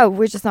 oh,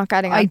 we're just not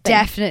getting. I anything.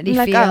 definitely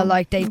Like, feel oh,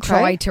 like they okay.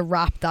 tried to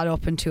wrap that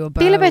up into a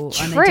bow, Feel a bit and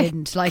they tricked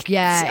didn't. Like,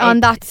 yeah, on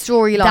it- that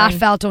storyline. that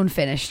felt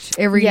unfinished.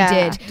 It really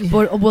Yeah. did.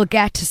 But we'll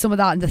get to some of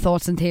that in the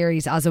thoughts and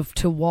theories as of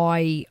to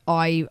why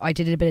I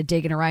did a bit of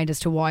digging around as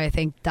to why I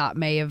think that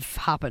may have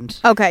happened.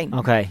 Okay.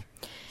 Okay.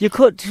 You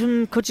could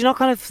you not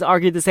kind of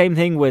argue the same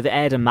thing with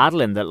Ed and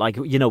Madeline, that like,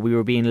 you know, we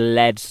were being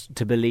led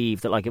to believe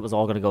that like it was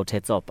all going to go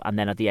tits up, and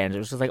then at the end it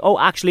was just like, oh,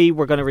 actually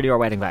we're going to renew our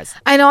wedding vows.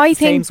 And I Same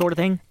think sort of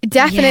thing. it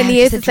definitely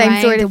Yeah, is the just same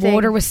drain. sort of The thing.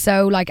 water was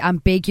so like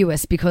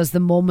ambiguous because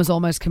the mum was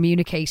almost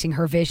communicating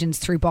her visions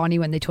through Bonnie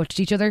when they touched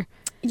each other.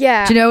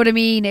 Yeah. Do you know what I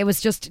mean? It was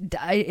just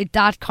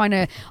that kind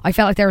of. I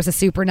felt like there was a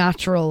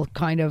supernatural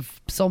kind of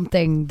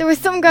something. There was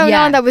something going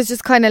Yeah. on that was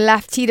just kind of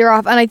left teeter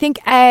off. And I think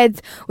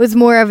Ed's was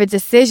more of a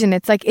decision.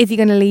 It's like, is he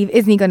going to leave?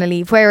 Isn't he going to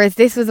leave? Whereas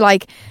this was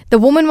like, the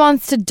woman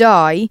wants to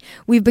die.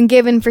 We've been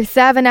given for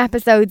 7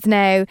 episodes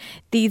now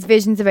these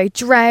visions about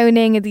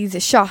drowning and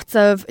these shots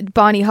of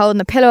Bonnie holding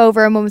the pillow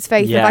over her mum's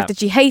face, the Yeah. fact that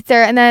she hates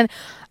her. And then,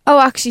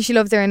 oh, actually, she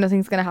loves her and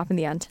nothing's going to happen in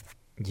the end.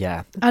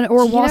 Yeah. And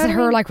or Do you know was what it I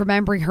her mean? like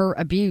remembering her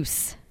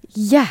abuse?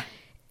 Yeah.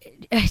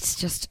 It's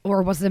just,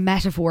 or was it a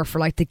metaphor for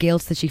like the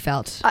guilt that she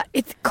felt?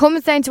 It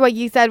comes down to what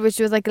you said, which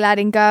was like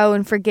letting go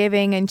and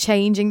forgiving and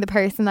changing the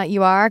person that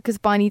you are, because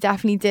Bonnie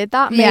definitely did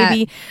that. Yeah.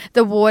 Maybe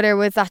the water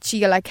was that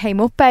she like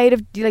came up out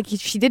of, like,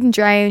 she didn't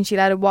drown, she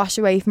let it wash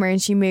away from her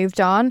and she moved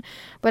on.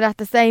 But at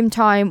the same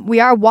time, we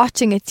are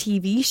watching a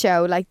TV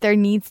show, like there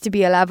needs to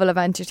be a level of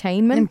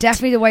entertainment. And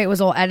definitely the way it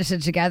was all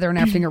edited together and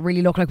everything, it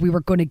really looked like we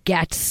were going to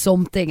get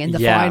something in the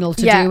Yeah. final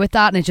to Yeah. do with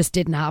that, and it just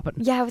didn't happen.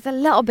 Yeah, it was a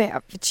little bit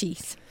of a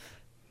cheat.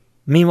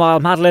 Meanwhile,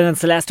 Madeline and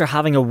Celeste are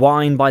having a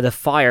wine by the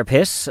fire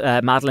pit.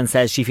 Madeline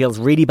says she feels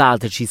really bad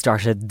that she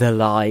started the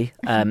lie.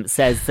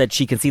 Says that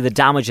she can see the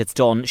damage it's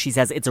done. She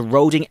says it's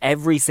eroding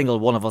every single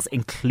one of us,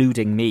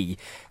 including me.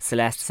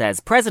 Celeste says,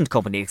 present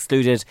company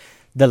excluded,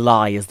 the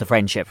lie is the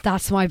friendship.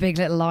 That's my big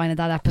little line of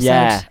that episode.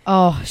 Yeah.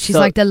 Oh, she's So,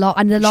 like the lie,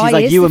 and the lie She's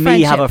like, is you the and friendship.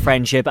 me have a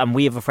friendship and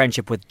we have a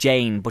friendship with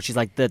Jane. But she's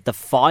like, the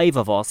 5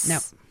 of us No.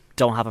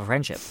 don't have a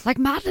friendship. Like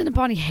Madeline and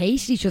Bonnie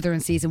hated each other in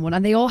season 1,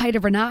 and they all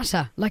hated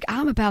Renata. Like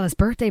Amabella's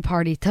birthday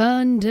party,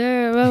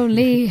 thunder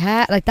only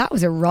like that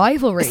was a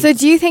rivalry. So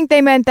do you think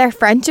they meant their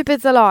friendship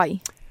is a lie?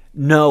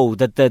 No,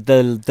 the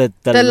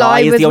The lie lie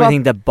is was the only what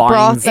thing that brought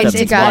binds them them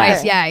together.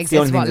 together. Yeah, It's the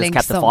only it's thing what that's links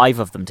kept the them. 5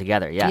 of them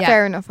together. Yeah. Yeah.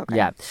 Fair enough, okay.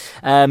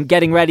 Yeah.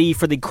 Getting ready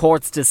for the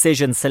court's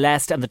decision.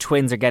 Celeste and the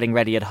twins are getting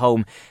ready at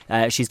home.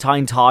 She's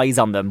tying ties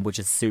on them, which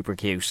is super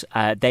cute.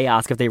 They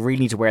ask if they really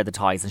need to wear the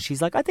ties, and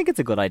she's like, I think it's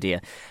a good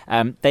idea.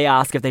 They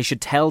ask if they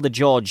should tell the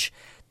judge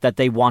that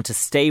they want to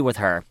stay with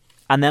her.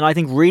 And then I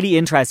think really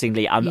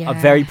interestingly, and Yeah.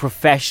 very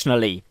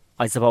professionally,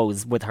 I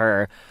suppose, with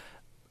her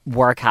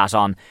work hat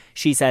on,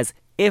 she says,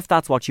 if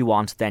that's what you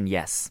want, then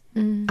yes.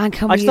 and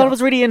can I we just thought it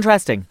was really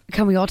interesting.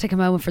 can we all take a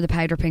moment for the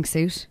powder pink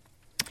suit?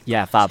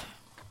 Yeah, fab.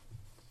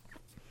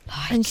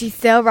 And she's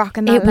still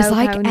rocking that It was low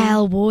like pony.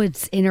 Elle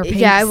Woods in her pink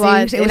Yeah, it suit.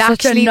 was. It was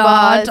such a actually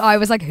nod. was. I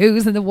was like,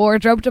 who's in the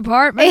wardrobe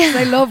department?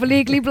 I love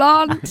Legally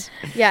Blonde.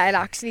 Yeah, it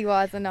actually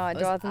was a nod,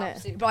 wasn't it?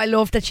 Absolutely. But I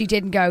love that she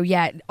didn't go,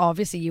 yeah,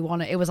 obviously you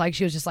want it. It was like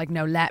she was just like,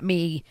 no, let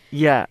me,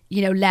 Yeah,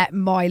 let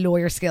my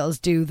lawyer skills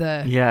do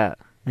the... yeah.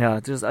 Yeah,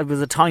 it was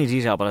a tiny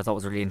detail, but I thought it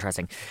was really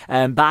interesting.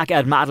 Back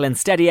at Madeline,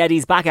 Steady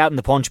Eddie's back out in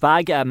the punch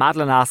bag.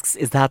 Madeline asks,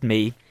 is that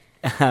me?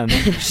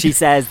 She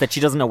says that she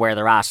doesn't know where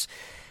they're at,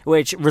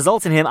 which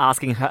results in him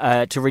asking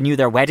her to renew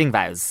their wedding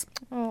vows.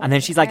 And then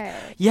she's like,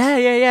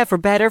 yeah, for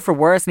better, for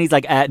worse. And he's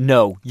like,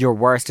 no, your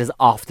worst is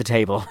off the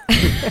table.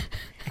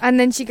 And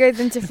then she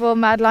goes into full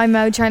Madeline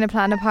mode trying to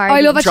plan a party.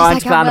 I love it. She's Trying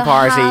like, to plan I a will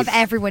party. have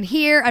everyone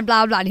here and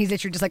blah, blah. And he's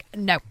literally just like,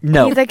 no.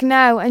 No. He's like,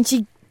 no. And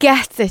she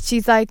gets it.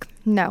 She's like,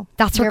 no.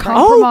 That's her You're right.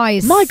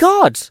 compromise. Oh, my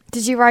God.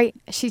 Did you write?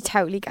 She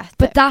totally gets it.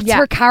 But that's Yeah.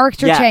 her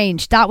character Yeah.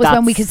 change. That was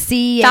when we could That's-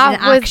 see it That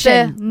in was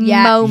action. the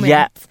yeah. moment.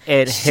 Yeah,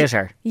 it hit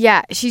her.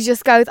 Yeah, she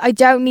just goes, I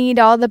don't need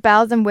all the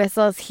bells and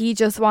whistles. He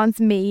just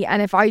wants me.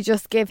 And if I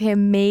just give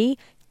him me,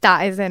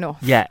 that is enough.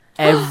 Yeah,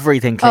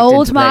 everything clicked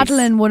Old into place.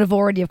 Madeline would have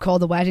already have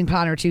called the wedding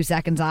planner 2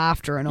 seconds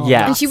after and all Yeah.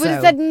 that. And she would have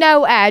so- said,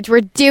 no, Ed,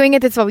 we're doing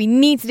it. This is what we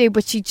need to do.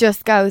 But she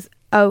just goes,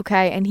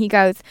 okay. And he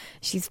goes,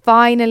 she's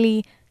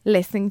finally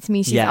listening to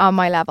me. She's Yeah. on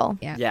my level.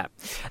 Yeah.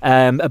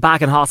 Yeah.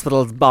 Back in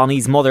hospital,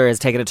 Bonnie's mother has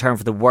taken a turn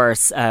for the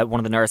worse. One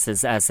of the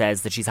nurses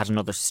says that she's had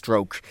another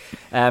stroke.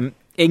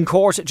 In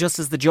court, just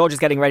as the judge is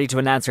getting ready to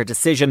announce her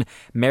decision,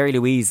 Mary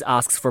Louise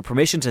asks for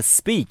permission to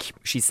speak.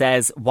 She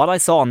says, what I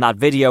saw on that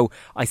video,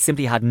 I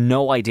simply had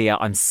no idea.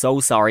 I'm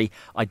so sorry.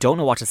 I don't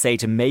know what to say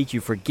to make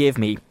you forgive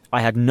me.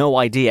 I had no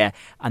idea.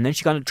 And then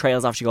she kind of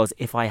trails off. She goes,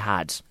 if I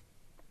had.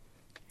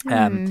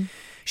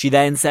 She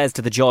then says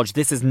to the judge,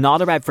 this is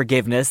not about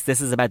forgiveness.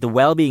 This is about the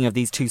well-being of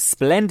these 2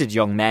 splendid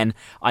young men.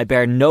 I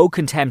bear no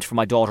contempt for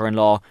my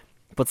daughter-in-law.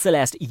 But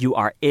Celeste, you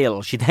are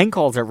ill. She then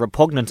calls her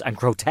repugnant and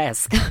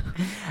grotesque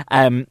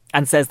and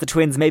says the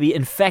twins may be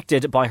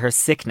infected by her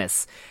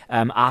sickness.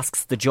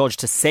 Asks the judge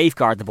to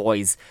safeguard the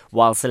boys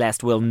while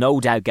Celeste will no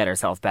doubt get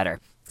herself better.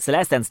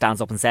 Celeste then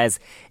stands up and says,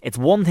 "It's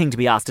one thing to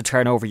be asked to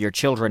turn over your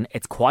children,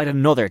 it's quite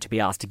another to be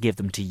asked to give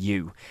them to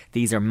you.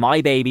 These are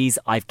my babies,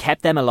 I've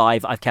kept them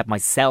alive, I've kept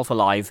myself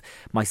alive.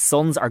 My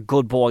sons are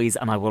good boys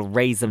and I will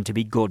raise them to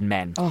be good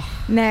men."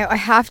 Now, I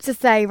have to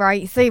say,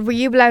 right, so were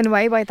you blown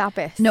away by that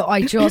bit? No,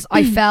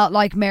 I felt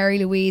like Mary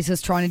Louise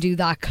was trying to do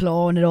that,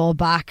 clawing it all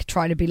back,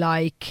 trying to be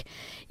like,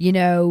 you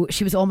know,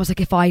 she was almost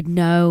like, if I'd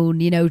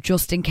known, you know,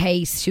 just in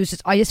case.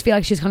 I just feel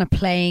like she was kind of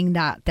playing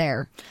that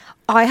there.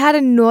 I had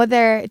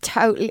another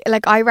totally,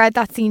 like, I read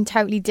that scene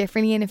totally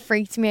differently and it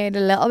freaked me out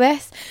a little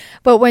bit.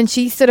 But when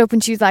she stood up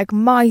and she was like,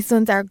 my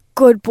sons are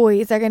good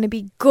boys, they're going to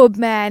be good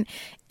men,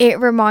 it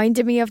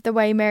reminded me of the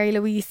way Mary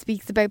Louise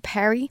speaks about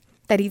Perry,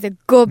 that he's a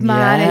good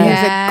man and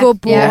he's a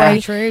good boy. Yeah,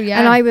 true, yeah.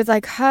 And I was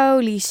like,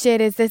 holy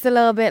shit, is this a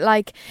little bit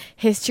like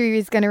history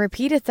is going to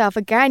repeat itself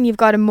again? You've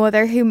got a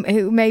mother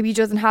who maybe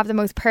doesn't have the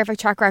most perfect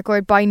track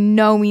record. By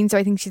no means do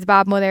I think she's a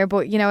bad mother,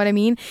 but you know what I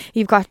mean?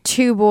 You've got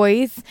two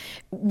boys,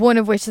 one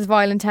of which has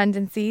violent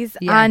tendencies.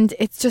 Yeah. And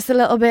it's just a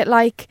little bit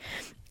like,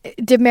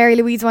 did Mary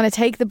Louise want to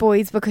take the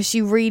boys because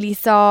she really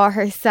saw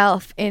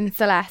herself in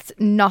Celeste?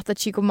 Not that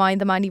she could mind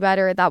them any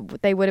better, or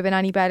that they would have been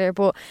any better,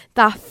 but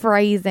that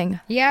phrasing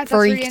That's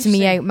really freaked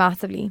me interesting. out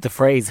massively. The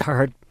phrase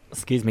hurt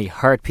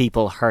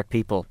people hurt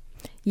people.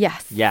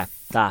 Yes. Yeah,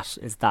 that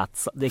is that.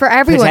 For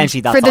everyone,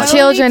 Potentially that's for the all.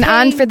 children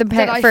and for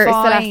for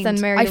Celeste and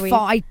Mary Louise.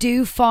 I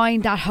do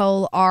find that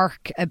whole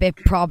arc a bit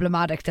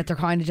problematic, that they're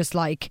kind of just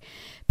like,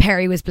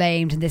 Perry was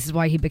blamed and this is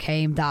why he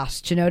became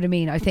that. Do you know what I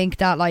mean? I think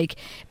that, like,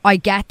 I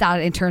get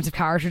that in terms of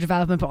character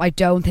development, but I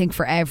don't think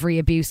for every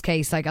abuse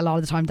case, like, a lot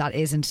of the time that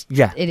isn't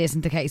it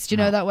isn't the case. Do you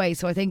know that way?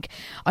 So I think,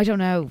 I don't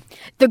know.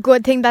 The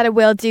good thing that it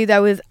will do,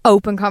 though, is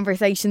open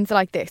conversations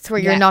like this, where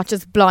you're not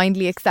just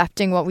blindly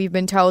accepting what we've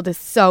been told. There's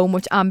so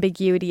much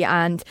ambiguity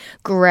and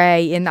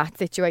grey in that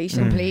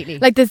situation. Completely.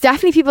 Like, there's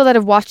definitely people that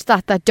have watched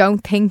that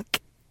don't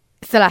think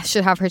Celeste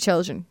should have her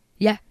children.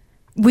 Yeah.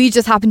 We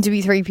just happen to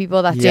be three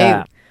people that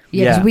do. Yeah,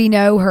 because we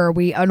know her.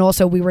 And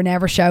also we were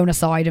never shown a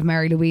side of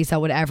Mary Louise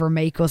that would ever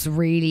make us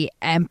really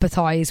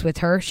empathise with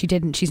her.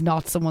 She's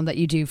not someone that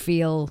you do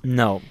feel.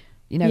 No.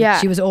 You know,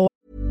 she was always.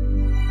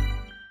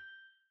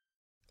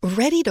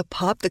 Ready to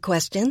pop the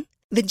question?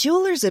 The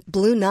jewelers at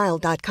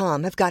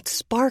BlueNile.com have got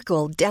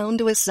sparkle down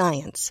to a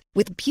science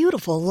with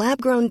beautiful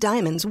lab-grown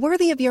diamonds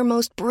worthy of your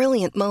most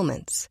brilliant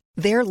moments.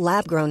 Their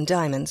lab-grown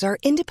diamonds are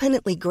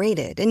independently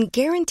graded and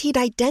guaranteed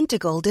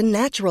identical to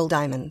natural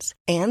diamonds,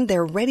 and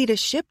they're ready to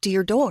ship to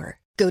your door.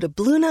 Go to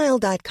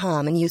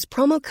BlueNile.com and use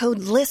promo code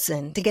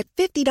LISTEN to get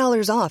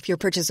 $50 off your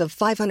purchase of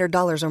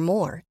 $500 or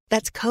more.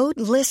 That's code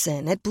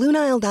LISTEN at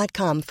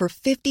BlueNile.com for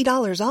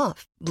 $50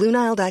 off.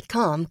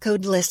 BlueNile.com,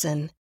 code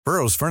LISTEN.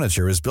 Burrow's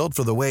furniture is built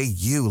for the way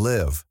you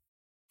live.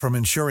 From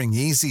ensuring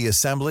easy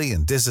assembly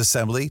and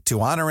disassembly to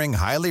honoring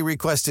highly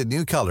requested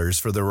new colors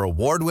for their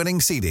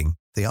award-winning seating,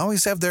 they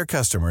always have their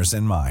customers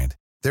in mind.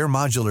 Their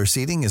modular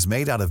seating is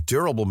made out of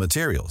durable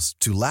materials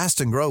to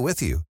last and grow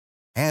with you.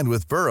 And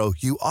with Burrow,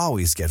 you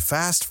always get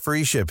fast,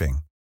 free shipping.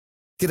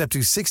 Get up to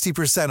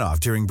 60%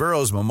 off during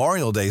Burrow's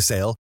Memorial Day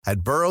sale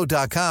at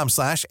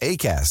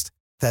burrow.com/ACAST.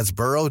 That's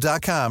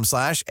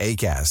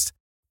burrow.com/ACAST.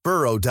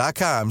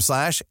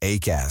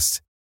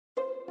 burrow.com/ACAST.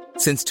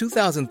 Since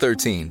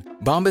 2013,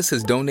 Bombas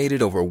has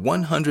donated over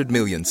 100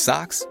 million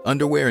socks,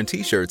 underwear, and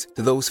T-shirts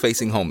to those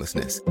facing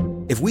homelessness.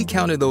 If we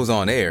counted those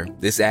on air,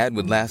 this ad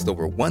would last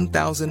over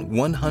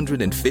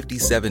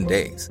 1,157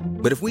 days.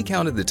 But if we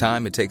counted the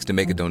time it takes to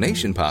make a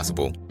donation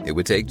possible, it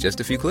would take just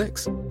a few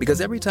clicks.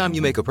 Because every time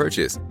you make a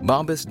purchase,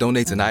 Bombas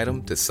donates an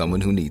item to someone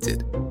who needs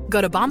it.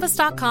 Go to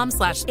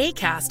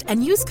bombas.com/ACAST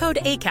and use code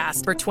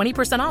ACAST for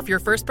 20% off your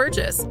first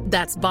purchase.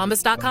 That's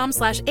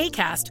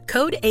bombas.com/ACAST,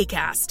 code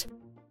ACAST.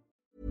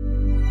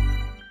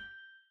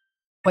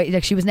 Wait,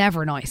 like, she was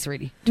never nice,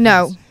 really.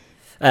 No.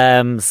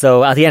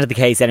 So at the end of the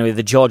case, anyway,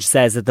 the judge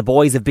says that the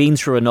boys have been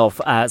through enough,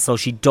 so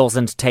she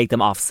doesn't take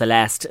them off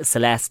Celeste.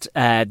 Celeste,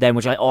 then,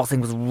 which I also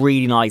think was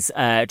really nice,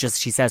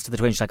 she says to the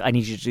twins, she's like, I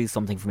need you to do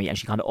something for me, and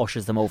she kind of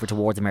ushers them over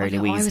towards Mary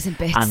Louise I was in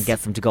bits. and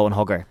gets them to go and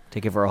hug her, to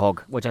give her a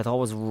hug, which I thought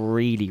was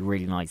really,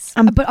 really nice.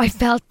 But I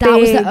felt that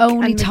was big the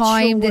only and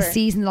time mature. this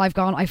season that I've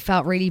gone, I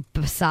felt really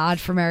sad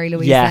for Mary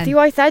Louise. Yeah. then. See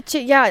what I said to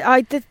you?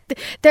 Yeah,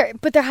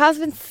 but there has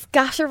been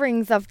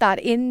scatterings of that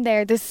in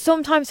there. There's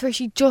sometimes where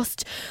she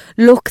just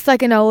looks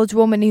like an old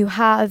woman who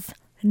has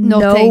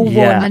Nothing. no one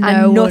Yeah. and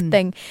No one.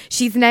 nothing.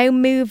 She's now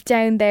moved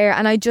down there,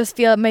 and I just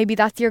feel maybe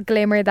that's your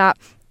glimmer that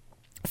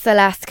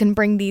Celeste can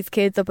bring these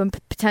kids up and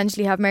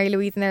potentially have Mary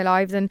Louise in their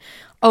lives and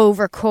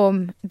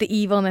overcome the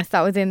evilness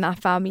that was in that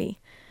family.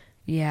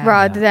 Yeah.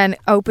 Rather than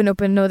open up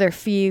another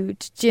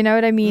feud. Do you know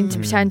what I mean? To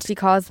potentially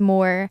cause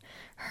more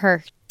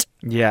hurt.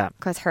 Yeah.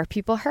 Because hurt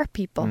people hurt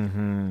people.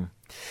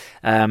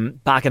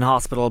 Back in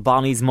hospital,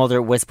 Bonnie's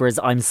mother whispers,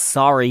 I'm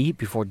sorry,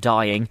 before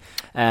dying.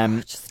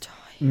 Just die.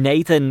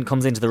 Nathan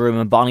comes into the room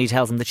and Bonnie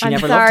tells him that she I'm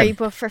never sorry, loved him.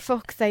 but for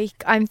fuck's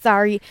sake, I'm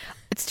sorry.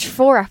 It's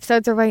 4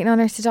 episodes are waiting on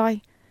her to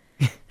die.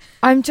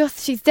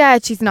 She's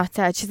dead, she's not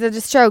dead. She's had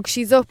a stroke,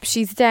 she's up,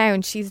 she's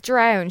down, she's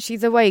drowned,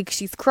 she's awake,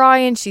 she's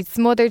crying, she's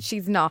smothered,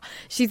 she's not.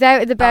 She's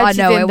out of the bed, she's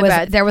in the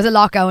bed. There was a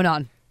lot going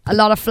on. A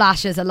lot of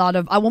flashes, at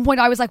one point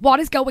I was like, what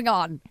is going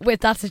on with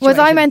that situation? Was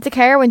I meant to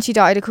care when she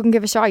died? I couldn't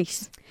give a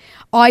shite.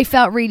 I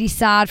felt really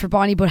sad for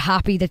Bonnie, but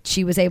happy that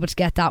she was able to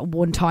get that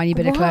one tiny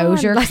bit of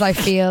closure, because I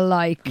feel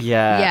like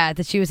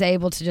that she was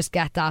able to just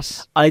get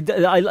that. I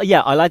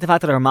like the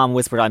fact that her mom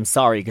whispered "I'm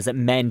sorry" because it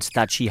meant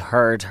that she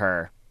heard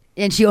her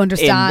and she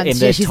understands.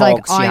 In the she's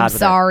talks like, she "I'm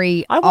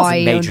sorry, I wasn't I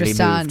majorly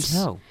understand." moved.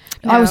 No.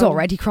 I was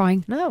already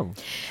crying. No.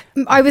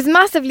 I was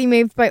massively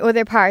moved by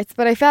other parts,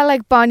 but I felt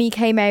like Bonnie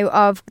came out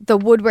of the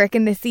woodwork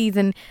in this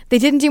season. They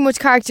didn't do much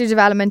character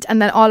development, and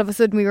then all of a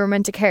sudden we were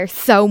meant to care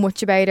so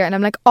much about her. And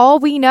I'm like, all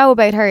we know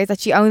about her is that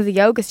she owns a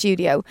yoga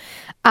studio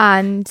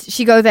and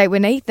she goes out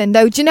with Nathan.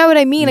 Though, do you know what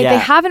I mean? Like, they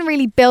haven't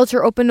really built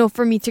her up enough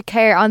for me to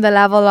care on the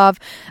level of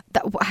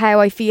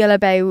how I feel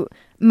about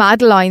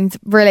Madeline's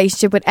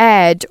relationship with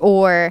Ed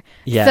or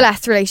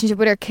Celeste's relationship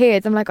with her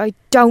kids. I'm like, I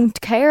don't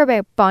care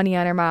about Bonnie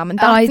and her mum, and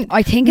that's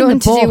I think nothing in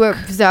the book, to do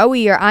with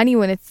Zoe or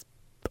anyone.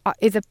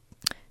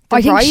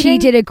 I think she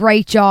did a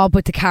great job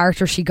with the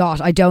character she got.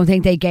 I don't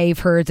think they gave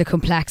her the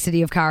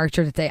complexity of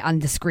character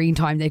and the screen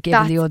time they've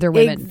given the other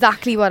women.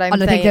 Exactly what I'm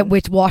saying. And I think that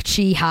with what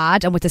she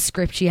had and with the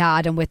script she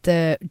had and with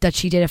that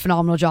she did a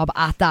phenomenal job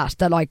at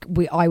that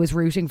I was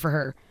rooting for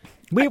her.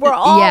 We were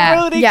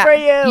all rooting for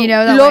you. You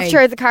know, that loved way. her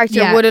as a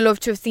character. Would have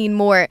loved to have seen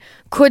more.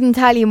 Couldn't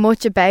tell you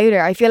much about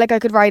her. I feel like I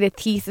could write a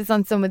thesis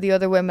on some of the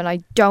other women. I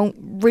don't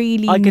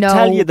really know. I could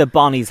tell you that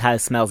Bonnie's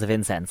house smells of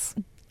incense.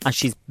 And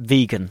she's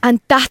vegan.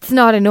 And that's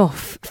not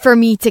enough for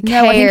me to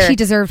care. No, I think she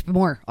deserved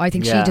more. I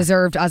think she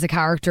deserved as a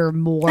character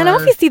more. And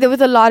obviously there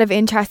was a lot of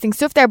interesting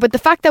stuff there, but the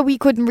fact that we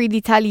couldn't really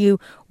tell you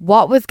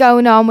what was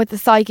going on with the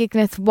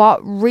psychicness,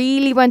 what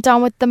really went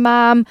on with the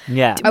mum.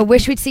 Yeah. I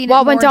wish we'd seen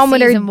what went on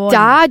with her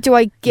dad. Do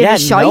I give a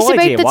shite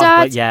about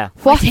the dad?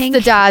 What's the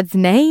dad's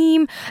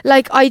name?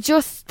 Like, I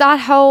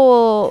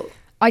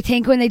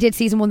think when they did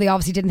season 1, they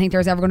obviously didn't think there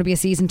was ever going to be a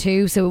season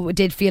 2, so it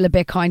did feel a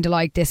bit kind of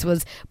like this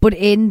was, but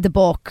in the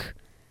book,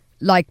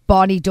 like,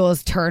 Bonnie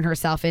does turn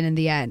herself in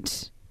the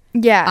end.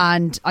 Yeah.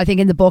 And I think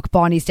in the book,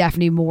 Bonnie's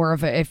definitely more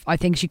of I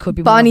think she could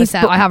be Bonnie's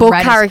more of a... I haven't book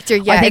read character,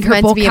 I think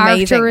her book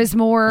character amazing. is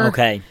more...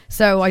 Okay.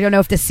 So I don't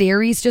know if the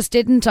series just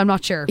didn't. I'm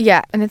not sure.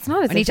 Yeah, and it's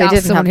not as I need if to they ask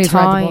didn't someone have who's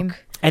read the time.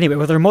 book. Anyway,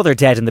 with her mother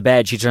dead in the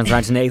bed, she turns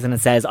around to Nathan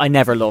and says, "I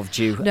never loved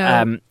you."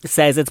 No.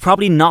 Says it's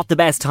probably not the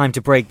best time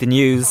to break the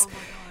news.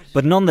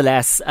 But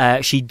nonetheless,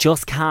 she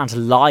just can't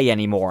lie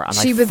anymore. And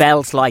I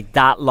felt like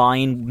that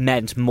line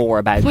meant more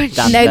about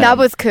that. No, that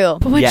was cool.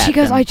 But when she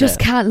goes, "I just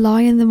can't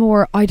lie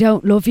anymore. I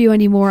don't love you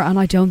anymore, and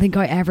I don't think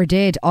I ever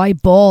did." I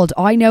bawled.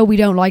 I know we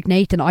don't like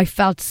Nathan. I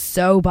felt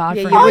so bad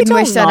for him. I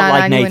don't not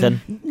like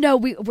Nathan. No,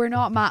 we're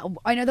not mad.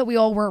 I know that we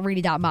all weren't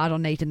really that mad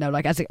on Nathan, though.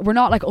 Like, we're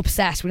not like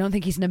obsessed. We don't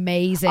think he's an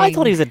amazing... I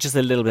thought he was just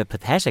a little bit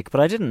pathetic, but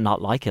I didn't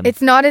not like him.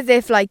 It's not as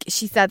if, like,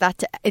 she said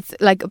that it's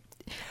like...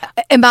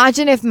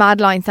 Imagine if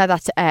Madeline said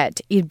that to Ed,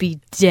 he'd be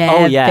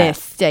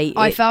devastated.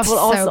 I felt but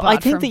also, so bad I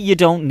think that you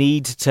don't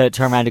need to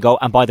turn around and go,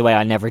 "And by the way,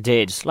 I never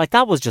did." Like,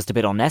 that was just a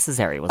bit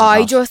unnecessary, wasn't it?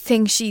 I just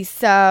think she's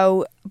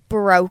so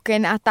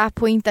broken at that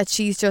point that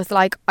she's just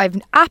like,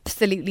 I've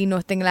absolutely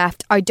nothing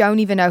left. I don't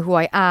even know who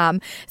I am.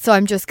 So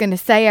I'm just going to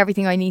say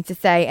everything I need to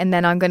say, and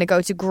then I'm going to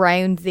go to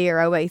ground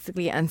zero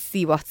basically and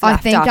see what's left.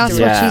 I think that's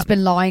afterwards. what she's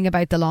been lying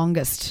about the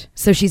longest.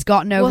 So she's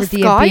gotten over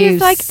the Sky abuse.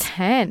 is like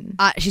 10.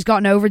 She's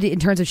gotten over in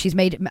terms of she's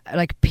made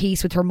like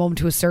peace with her mum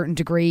to a certain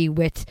degree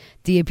with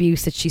the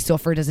abuse that she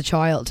suffered as a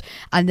child,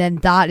 and then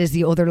that is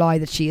the other lie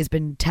that she has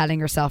been telling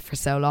herself for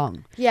so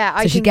long.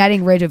 Yeah, so she's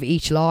getting rid of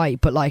each lie,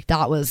 but like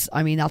that was,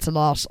 I mean, that's a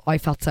lot. I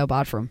felt so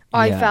bad for him.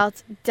 I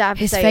felt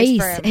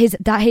devastated. His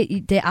face,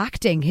 the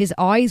acting, his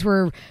eyes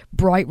were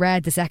bright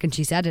red the second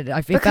she said it.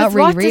 It because felt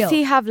really what real. does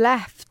he have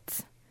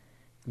left?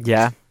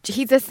 Yeah.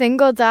 He's a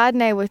single dad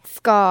now with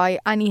Sky,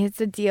 and he has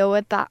to deal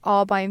with that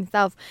all by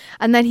himself.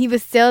 And then he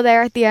was still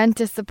there at the end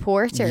to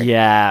support her.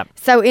 Yeah.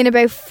 So in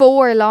about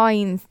 4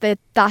 lines, that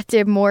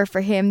did more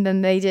for him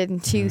than they did in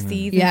 2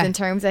 seasons in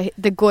terms of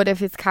the good of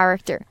his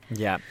character.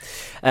 Yeah.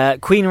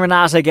 Queen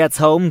Renata gets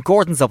home.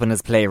 Gordon's up in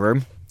his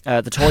playroom.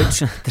 The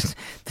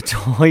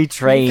toy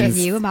trains.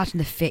 Can you imagine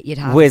the fit you'd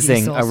have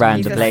whizzing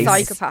around the place?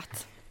 He's a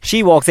psychopath.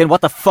 She walks in.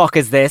 What the fuck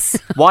is this?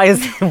 Why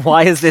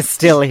is this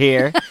still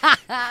here?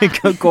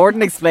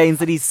 Gordon explains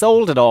that he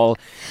sold it all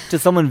to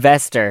some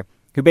investor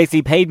who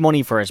basically paid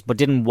money for it but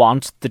didn't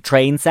want the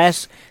train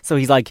set. So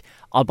he's like,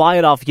 "I'll buy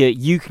it off you.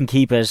 You can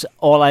keep it.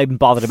 All I'm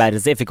bothered about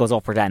is if it goes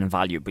up or down in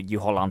value, but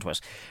you hold on to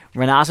it."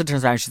 Renata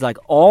turns around. She's like,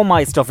 "All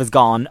my stuff is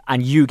gone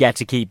and you get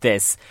to keep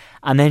this."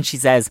 And then she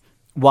says,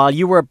 "While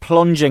you were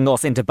plunging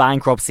us into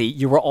bankruptcy,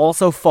 you were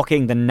also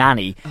fucking the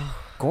nanny."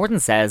 Gordon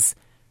says,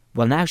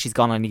 "Well, now she's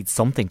gone, I need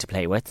something to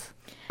play with."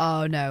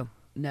 Oh no,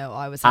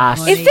 I was.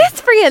 Is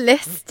this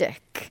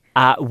realistic?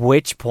 At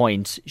which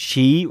point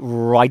she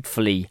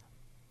rightfully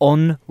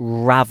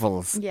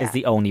unravels Yeah. is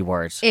the only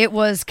word. It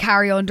was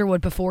Carrie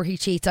Underwood before he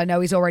cheats. I know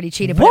he's already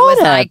cheated, but What it was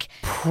a like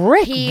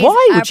prick. he's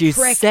Why a would you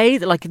prick. say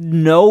that? Like,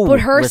 no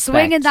But her respect.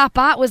 swinging that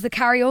bat was the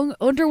Carrie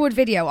Underwood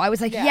video. I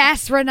was like, Yeah.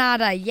 yes,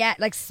 Renata, yeah,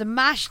 like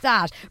smash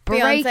that,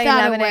 break Beyonce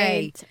that away.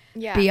 Lemonade.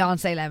 Yeah.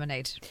 Beyonce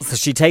Lemonade. So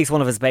she takes one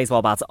of his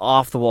baseball bats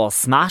off the wall,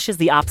 smashes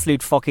the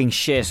absolute fucking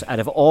shit out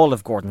of all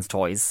of Gordon's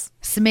toys.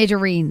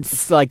 Smithereens.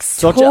 It's like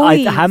such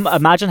Toys?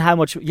 imagine how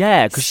much,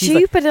 yeah, because she's like,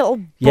 Stupid little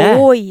Yeah.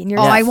 boy. And you're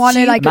Oh, I want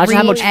to like imagine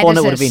how much fun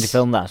it would have been re-edit to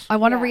film that. I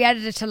want to Yeah.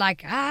 re-edit it to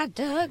like, I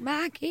dug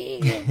my key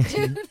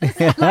into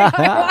the like,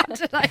 I want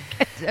to like,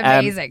 it's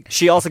amazing.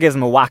 She also gives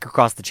him a whack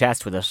across the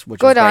chest with it,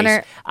 which Good is on great.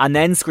 her. And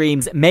then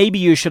screams, maybe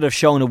you should have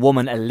shown a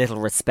woman a little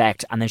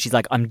respect. And then she's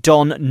like, I'm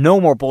done, no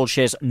more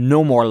bullshit,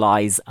 no more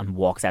lies, and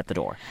walks out the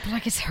door. But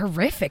like, it's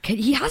horrific.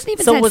 He hasn't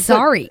even said was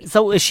sorry.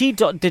 So is she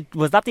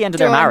was that the end of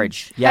their Done.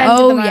 marriage? End Yeah. of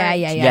Oh the yeah, marriage.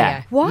 yeah, yeah, Yeah.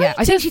 yeah. Why Yeah.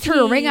 I think she does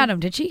threw a ring he- at him.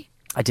 Did she?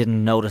 I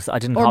didn't notice. I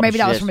didn't Or cop maybe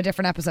that she was did. from a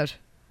different episode.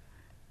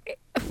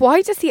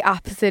 Why does he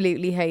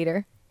absolutely hate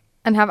her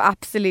and have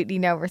absolutely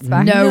no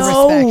respect?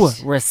 No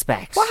respect.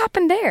 respect. What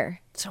happened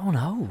there? Don't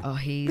know. Oh,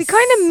 he's. We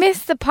kind of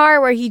missed the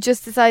part where he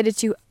just decided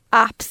to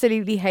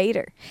absolutely hate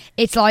her.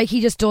 It's like he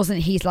just doesn't.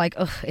 He's like,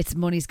 ugh, it's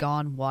money's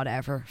gone.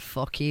 Whatever.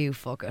 Fuck you.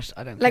 Fuck it.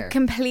 I don't Like care.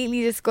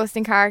 completely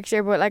disgusting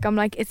character, but like I'm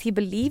like, is he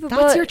believable?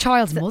 That's your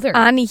child's mother.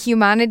 Any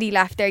humanity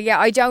left there? Yeah,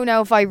 I don't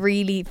know if I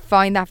really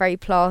find that very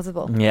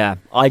plausible. Yeah,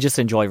 I just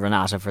enjoy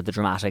Renata for the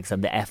dramatics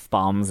and the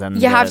F-bombs and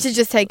You the- have to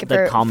just take it the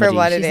for comedy.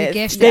 what She's it a is.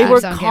 gift They that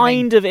were keeps on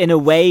kind of, in a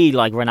way,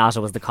 like Renata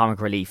was the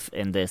comic relief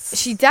in this.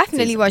 She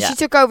definitely season. was. Yeah. She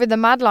took over the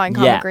Madeline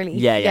comic relief.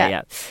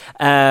 Yeah.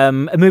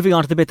 Moving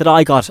on to the bit that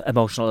I got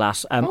emotional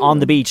at. On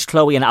the beach,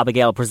 Chloe and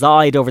Abigail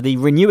preside over the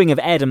renewing of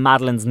Ed and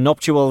Madeline's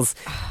nuptials.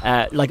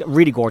 Like,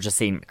 really gorgeous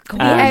scene.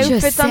 Gorgeous.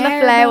 outfits on the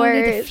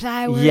ceremony, the flowers.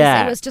 flowers.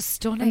 Yeah. It was just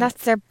stunning. And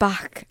that's their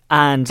back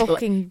And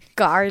fucking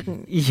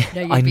garden. yeah,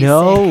 No, you'd I be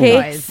know. sick,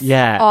 guys. Pissed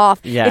Yeah, off.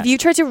 yeah. If you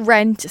try to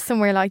rent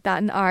somewhere like that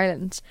in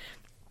Ireland,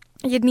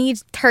 you'd need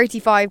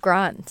 35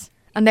 grand.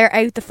 And they're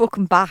out the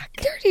fucking back.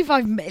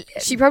 35 million.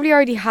 She probably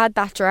already had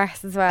that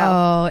dress as well.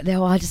 Oh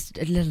no! I just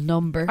a little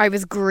number. I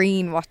was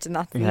green watching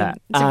that scene, Yeah.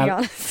 to be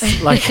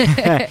honest. Like,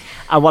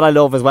 and what I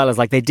love as well is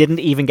like they didn't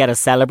even get a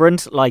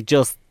celebrant. Like,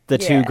 just the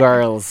two Yeah.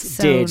 girls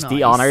So did the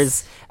nice.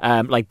 honours,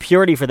 like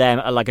purely for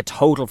them, like a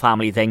total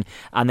family thing.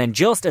 And then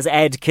just as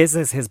Ed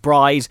kisses his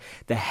bride,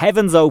 the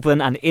heavens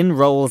open and in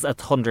rolls a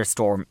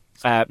thunderstorm.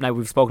 Now,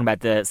 we've spoken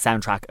about the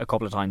soundtrack a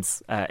couple of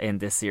times in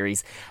this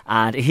series,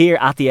 and here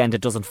at the end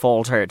it doesn't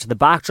falter. To the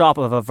backdrop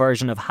of a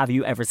version of Have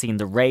You Ever Seen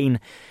the Rain,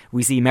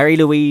 we see Mary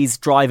Louise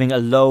driving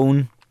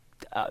alone,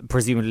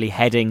 presumably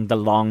heading the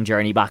long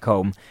journey back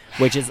home,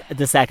 which is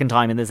the second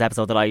time in this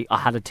episode that I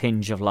had a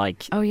tinge of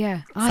like. Oh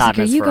yeah. I was like, are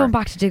sadness you for going her.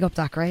 back to dig up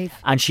that grave?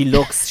 And she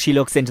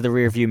looks into the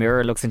rear view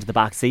mirror, looks into the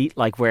back seat,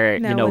 like where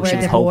No you know way. she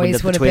Where was the hoping boys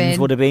that would the have twins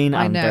been. would have been,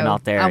 I and know. they're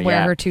not there. And where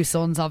yeah. her two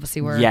sons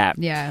obviously were. Yeah.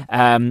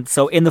 Yeah.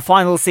 So in the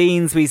final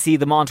scenes, we see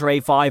the Monterey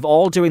Five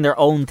all doing their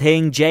own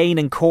thing. Jane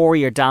and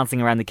Corey are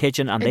dancing around the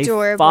kitchen, and they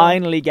Adorable.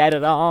 finally get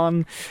it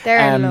on.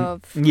 They're in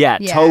love. Yeah,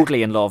 Yeah.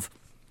 totally in love.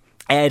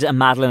 Ed and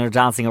Madeline are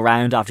dancing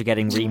around after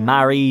getting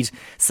remarried.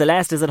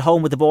 Celeste is at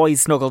home with the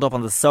boys, snuggled up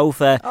on the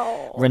sofa.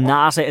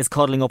 Renata is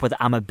cuddling up with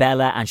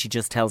Amabella, and she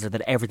just tells her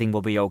that everything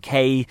will be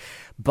okay.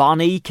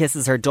 Bonnie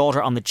kisses her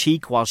daughter on the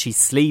cheek while she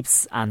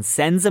sleeps and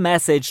sends a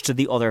message to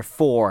the other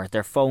four.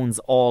 Their phones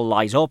all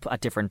light up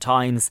at different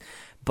times.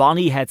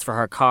 Bonnie heads for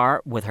her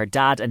car with her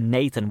dad and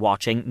Nathan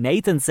watching.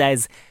 Nathan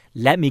says,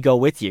 "Let me go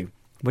with you,"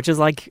 which is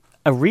like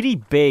a really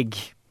big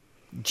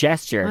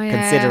gesture Oh, yeah.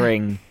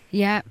 considering...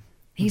 Yeah.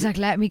 He's like,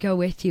 let me go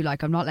with you.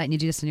 Like, I'm not letting you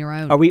do this on your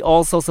own. Are we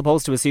also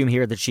supposed to assume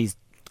here that she's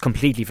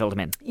completely filled him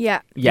in?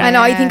 Yeah. Yeah. And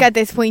I Yeah. think at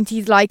this point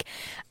he's like,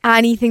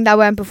 anything that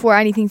went before,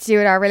 anything to do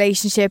with our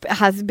relationship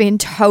has been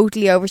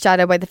totally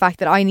overshadowed by the fact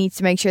that I need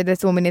to make sure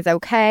this woman is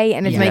okay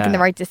and is Yeah. making the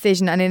right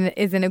decision and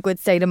is in a good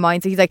state of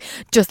mind. So he's like,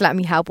 just let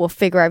me help. We'll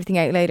figure everything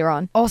out later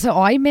on. Also,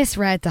 I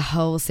misread the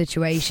whole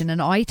situation,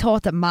 and I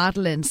thought that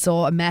Madeline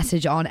saw a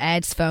message on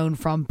Ed's phone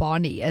from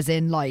Bonnie, as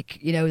in, like,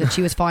 you know, that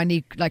she was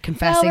finally like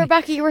confessing. Well,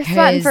 Rebecca, you were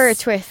sweating for a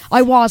twist.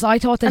 I was. I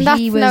thought that And that's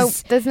he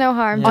was. there's no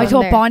harm I done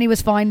thought there. Bonnie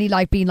was finally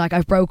like being like,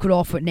 I've broken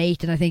off with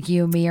Nate, and I think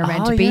you and me are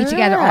meant Oh, to be yeah.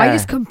 together. I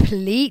just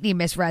completely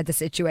misread the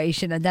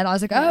situation, and then I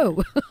was like,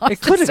 oh,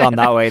 It could have gone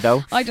that way,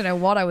 though. I don't know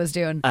what I was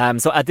doing.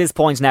 So at this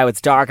point now,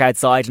 it's dark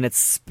outside and it's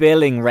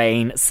spilling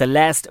rain.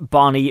 Celeste,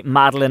 Bonnie,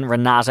 Madeline,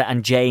 Renata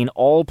and Jane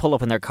all pull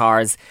up in their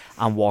cars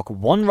and walk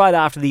one right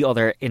after the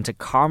other into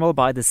Carmel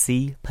by the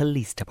Sea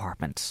Police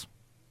Department.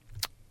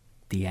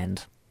 The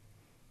end.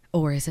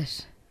 Or is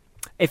it?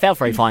 It felt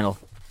very final.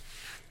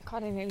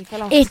 God, I nearly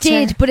fell off It the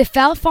chair. did, but it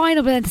felt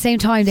final. But at the same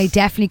time, they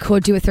definitely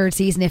could do a third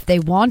season if they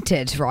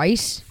wanted,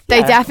 right?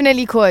 They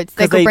definitely could.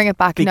 They 'Cause could bring it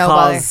back. No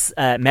bother. Because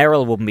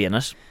Meryl wouldn't be in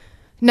it.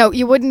 No,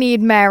 you wouldn't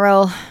need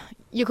Meryl.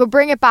 You could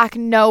bring it back,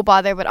 no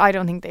bother, but I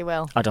don't think they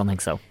will. I don't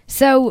think so.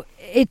 So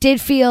it did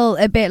feel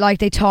a bit like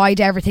they tied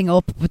everything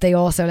up, but they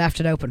also left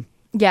it open.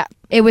 Yeah.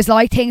 It was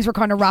like things were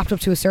kind of wrapped up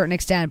to a certain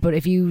extent, but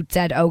if you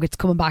said, oh, it's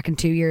coming back in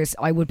 2 years,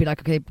 I would be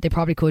like, okay, they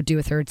probably could do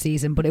a third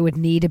season, but it would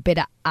need a bit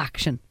of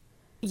action.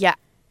 Yeah.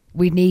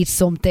 We'd need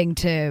something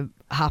to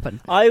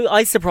happen.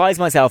 I surprised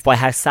myself by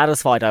how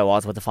satisfied I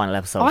was with the final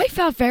episode. I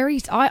felt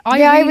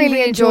I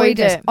really enjoyed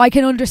it. I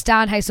can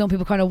understand how some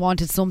people kind of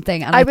wanted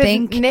something, and I I was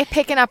think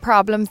nitpicking at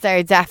problems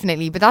there,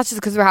 definitely, but that's just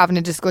because we're having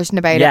a discussion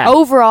about Yeah. it.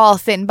 Overall,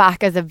 sitting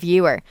back as a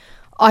viewer,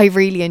 I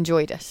really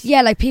enjoyed it.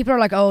 yeah, like people are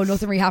like, oh,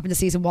 nothing really happened this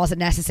season. Was it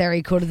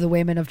necessary? Could the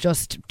women have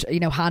just,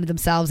 handed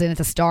themselves in at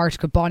the start?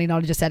 Could Bonnie not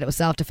have just said it was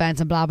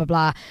self-defense and blah blah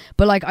blah?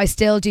 But like, I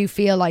still do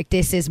feel like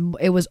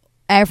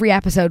every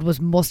episode was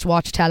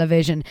must-watch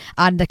television,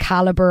 and the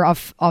caliber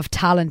of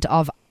talent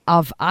of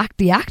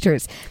the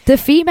actors, the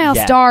female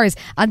stars,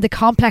 and the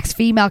complex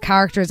female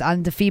characters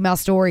and the female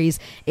stories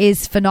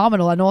is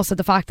phenomenal. And also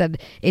the fact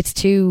that it's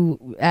two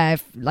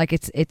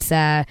it's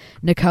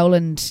Nicole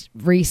and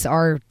Reese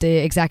are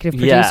the executive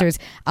producers,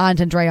 and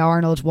Andrea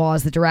Arnold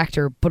was the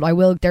director.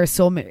 But there's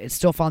some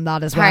stuff on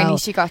that as Apparently well.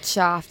 she got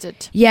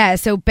shafted. Yeah,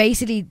 so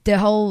basically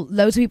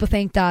loads of people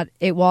think that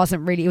it was a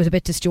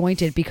bit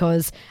disjointed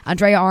because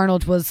Andrea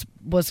Arnold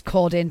was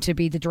called in to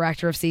be the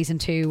director of season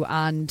 2,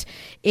 and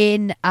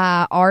in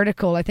an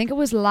article, I think it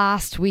was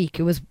last week,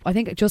 I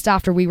think just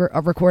after we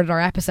recorded our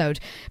episode,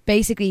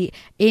 basically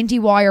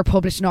IndieWire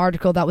published an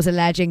article that was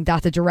alleging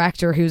that the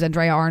director, who's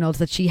Andrea Arnold,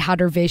 that she had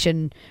her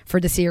vision for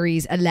the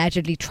series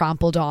allegedly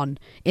trampled on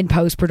in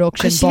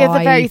post-production. Because she has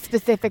a very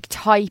specific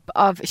type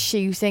of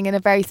shooting and a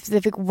very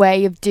specific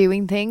way of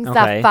doing things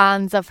that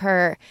fans of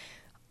her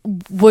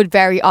would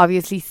very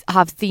obviously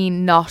have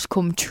seen not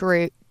come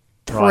true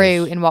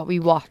in what we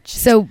watched.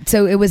 So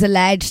it was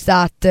alleged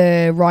that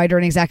the writer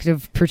and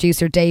executive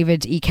producer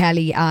David E.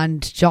 Kelly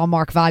and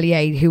Jean-Marc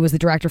Valier, who was the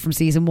director from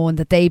season 1,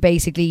 that they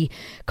basically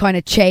kind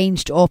of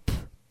changed up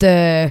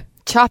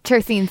chopped her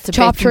scenes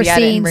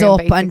up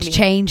and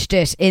changed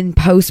it in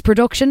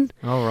post-production.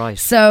 Oh, right.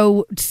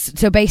 So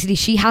basically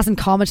she hasn't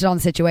commented on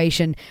the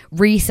situation.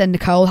 Reese and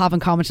Nicole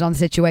haven't commented on the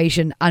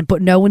situation,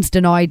 but no one's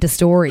denied the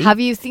story. Have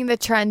you seen the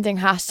trending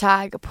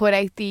hashtag put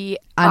out the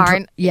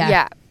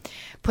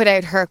put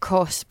out her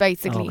cut,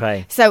 basically.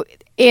 Okay. So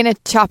in a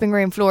chopping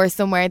room floor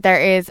somewhere,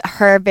 there is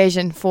her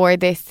vision for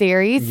this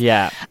series.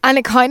 Yeah. And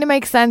it kind of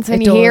makes sense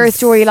when you hear a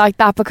story like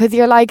that, because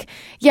you're like,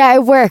 yeah,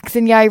 it works,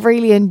 and yeah, I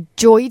really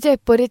enjoyed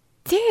it, but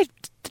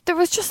there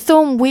was just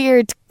some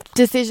weird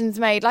decisions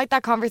made, like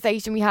that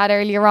conversation we had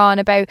earlier on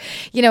about,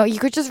 you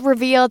could just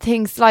reveal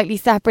things slightly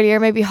separately, or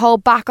maybe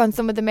hold back on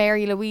some of the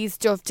Mary Louise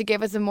stuff to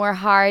give us a more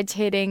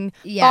hard-hitting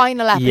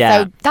final episode.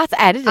 Yeah. That's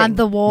editing. And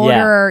the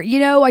water,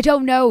 I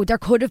don't know, there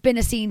could have been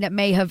a scene that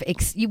may have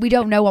we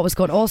don't know what was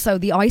cut. Also,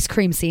 the ice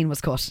cream scene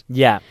was cut,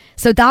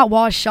 so that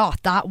was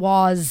shot, that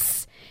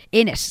was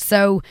in it.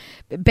 So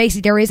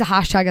basically there is a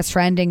hashtag that's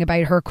trending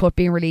about her cut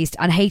being released,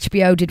 and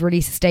HBO did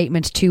release a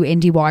statement to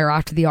IndieWire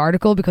after the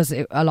article, because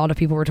a lot of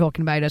people were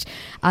talking about it,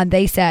 and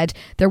they said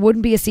there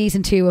wouldn't be a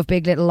season 2 of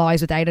Big Little Lies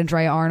without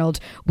Andrea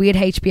Arnold. We at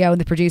HBO and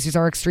the producers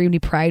are extremely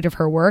proud of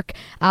her work.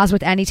 As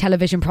with any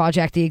television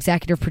project, the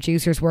executive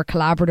producers work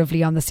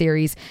collaboratively on the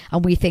series,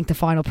 and we think the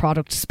final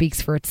product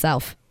speaks for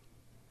itself.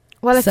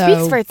 Well, it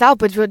speaks for itself,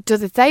 but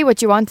does it say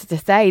what you wanted to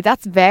say?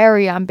 That's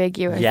very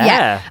ambiguous.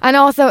 Yeah. And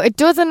also, it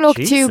doesn't look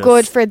too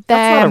good for them.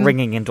 That's not a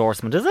ringing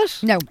endorsement, is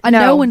it? No. And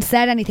no one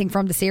said anything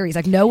from the series.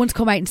 Like, no one's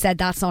come out and said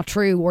that's not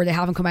true, or they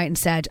haven't come out and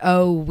said,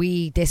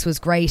 this was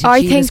great. And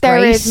I think there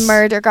is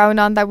murder going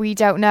on that we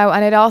don't know.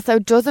 And it also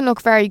doesn't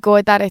look very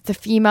good that it's a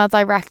female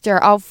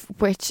director, of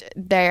which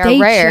they are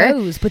rare.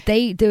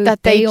 They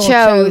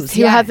chose,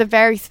 who has a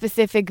very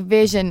specific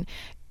vision,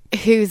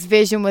 whose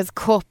vision was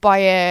cut by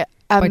a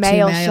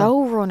male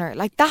showrunner.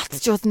 Like,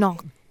 that's just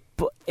not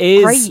great,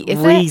 is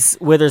Reese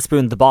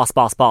Witherspoon the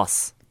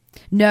boss?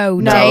 No,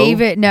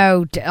 David.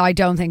 No, I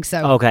don't think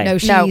so. Okay, no,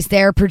 she's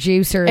their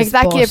producers,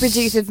 executive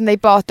producers, and they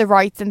bought the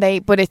rights,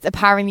 but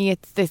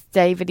it's this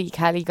David E.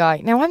 Kelly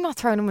guy. Now, I'm not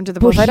throwing him under the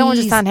bus. I don't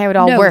understand how it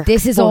all works.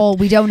 This is all,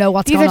 we don't know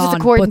what's going on.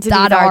 But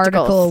that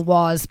article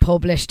was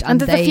published,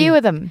 and there's a few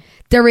of them.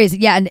 There is,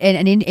 and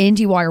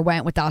IndieWire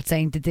went with that,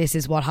 saying that this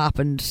is what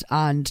happened,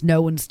 and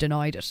no one's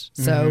denied it.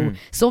 So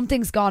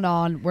something's gone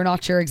on. We're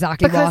not sure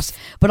exactly what,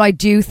 but I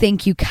do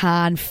think you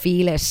can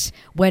feel it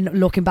when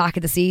looking back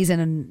at the season,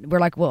 and we're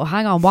like, well,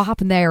 hang on, what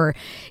happened there?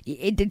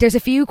 There's a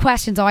few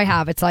questions I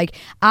have. It's like,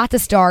 at the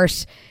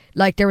start,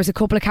 like, there was a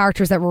couple of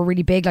characters that were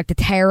really big, like the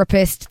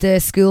therapist,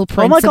 the school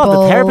principal. Oh my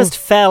God, the therapist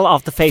fell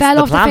off the face of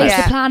the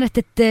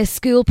planet. The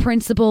school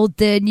principal,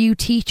 the new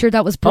teacher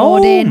that was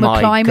brought in with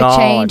climate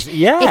change.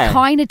 Yeah. It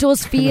kind of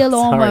does feel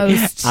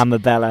almost...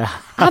 Amabella.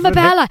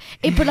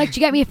 But like, do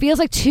you get me? It feels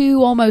like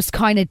two almost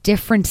kind of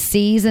different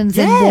seasons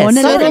in one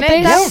a little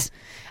bit.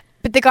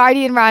 But The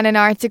Guardian ran an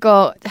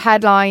article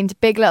headlined,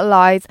 Big Little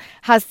Lies,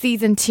 has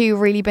season 2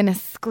 really been a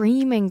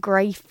screaming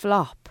great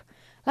flop?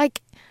 Like...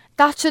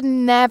 that should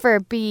never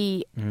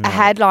be a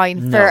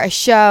headline for a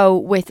show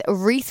with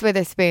Reese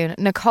Witherspoon,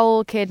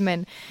 Nicole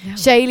Kidman,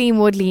 Shailene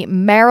Woodley,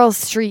 Meryl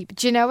Streep.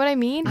 Do you know what I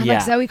mean? And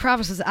like Zoe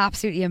Kravitz was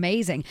absolutely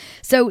amazing.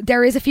 So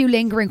there is a few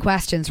lingering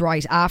questions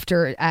right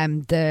after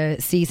the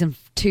season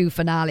 2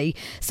 finale.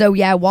 So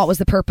yeah, what was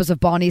the purpose of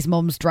Bonnie's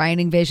mum's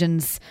drowning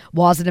visions?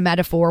 Was it a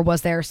metaphor?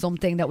 Was there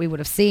something that we would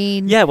have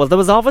seen? Yeah, well, there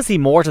was obviously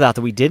more to that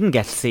we didn't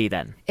get to see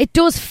then. It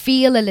does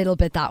feel a little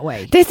bit that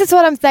way. This is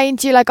what I'm saying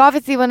to you. Like,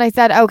 obviously when I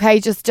said, okay,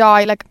 just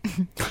die, like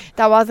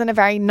that wasn't a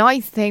very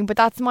nice thing, but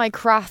that's my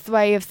crass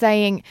way of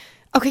saying,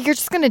 okay, you're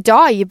just going to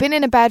die. You've been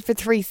in a bed for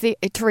three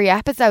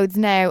episodes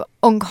now,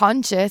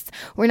 unconscious.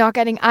 We're not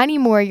getting any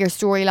more of your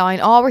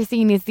storyline. All we're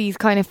seeing is these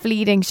kind of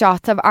fleeting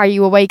shots of, are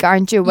you awake,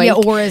 aren't you awake? Yeah,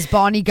 or is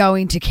Bonnie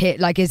going to kid?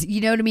 Like, is,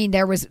 you know what I mean?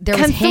 There was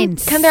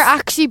hints. Can there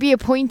actually be a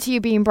point to you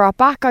being brought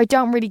back? I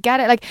don't really get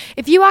it. Like,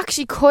 if you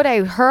actually cut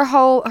out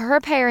her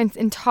parents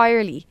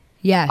entirely,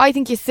 yeah, I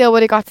think you still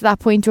would have got to that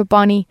point with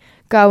Bonnie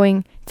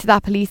going to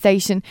that police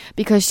station,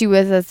 because she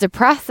was as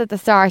depressed at the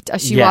start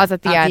as she was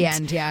at the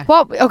end.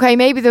 Okay,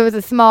 maybe there was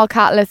a small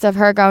catalyst of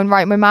her going,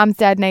 right, my mom's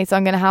dead now, so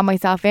I'm going to have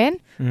myself in.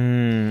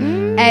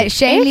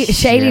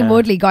 Shailene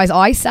Woodley, guys,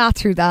 I sat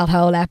through that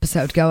whole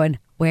episode going,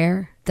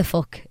 where the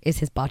fuck is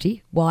his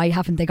body? Why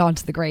haven't they gone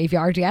to the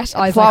graveyard yet?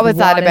 I was what like, was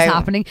that what about? is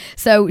happening?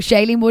 So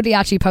Shailene Woodley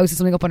actually posted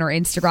something up on her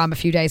Instagram a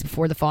few days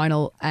before the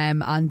final,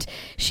 and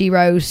she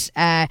wrote,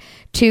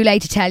 too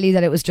late to tell you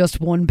that it was just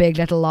one big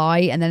little lie.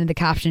 And then in the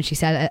caption she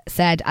said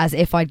as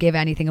if I'd give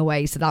anything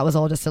away. So that was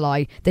all just a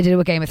lie. They did it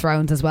with Game of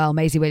Thrones as well.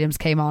 Maisie Williams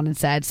came on and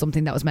said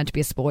something that was meant to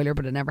be a spoiler,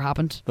 but it never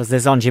happened. Was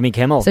this on Jimmy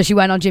Kimmel? So she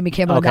went on Jimmy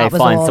Kimmel. Okay, and that was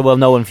fine. all. So we'll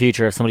know in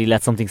future if somebody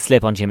lets something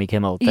slip on Jimmy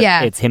Kimmel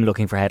that it's him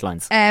looking for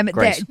headlines.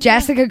 Great.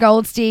 Jessica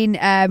Goldstein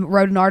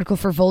wrote an article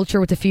for Vulture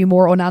with a few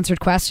more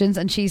unanswered questions,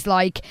 and she's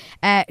like,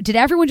 did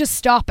everyone just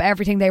stop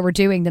everything they were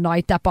doing the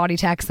night that Bonnie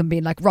texted them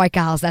being like, right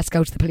gals, let's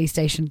go to the police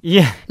station?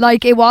 Yeah.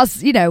 Like, it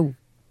was,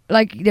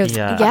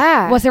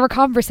 Yeah. Was there a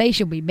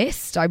conversation we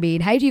missed? I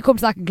mean, how do you come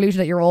to that conclusion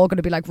that you're all going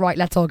to be like, right,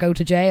 let's all go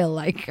to jail?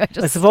 Like,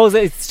 I suppose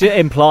it's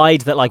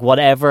implied that, like,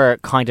 whatever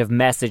kind of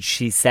message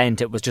she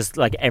sent, it was just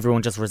like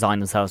everyone just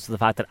resigned themselves to the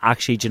fact that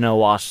actually, do you know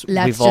what?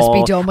 Let's just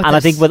be done with and it.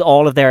 I think with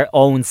all of their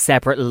own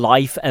separate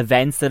life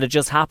events that had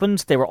just happened,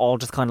 they were all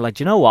just kind of like,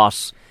 do you know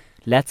what?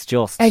 Let's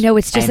just. I know,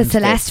 it's just that end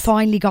Celeste this.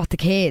 finally got the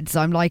kids.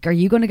 I'm like, are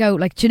you going to go?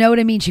 Like, do you know what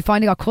I mean? She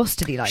finally got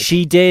custody. Like,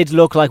 She did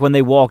look like, when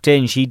they walked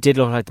in, she did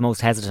look like the most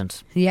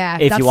hesitant. yeah,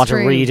 If that's you want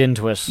true. to read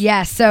into it.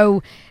 Yeah.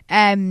 So,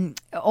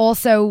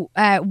 also,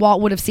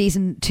 what would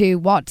season 2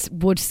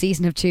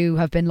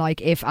 have been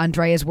like if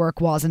Andrea's work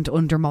wasn't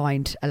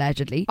undermined,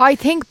 allegedly? I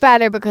think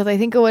better, because I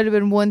think it would have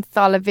been one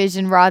solid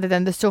vision rather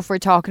than the stuff we're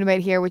talking about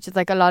here, which is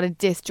like a lot of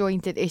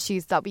disjointed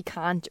issues that we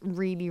can't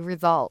really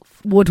resolve.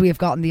 Would we have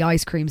gotten the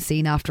ice cream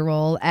scene after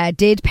all?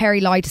 Did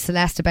Perry lie to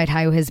Celeste about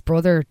how his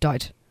brother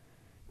died?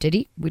 Did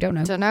he? We don't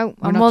know. Don't know,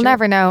 We're and not we'll sure.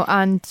 never know.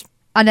 And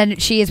then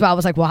she as well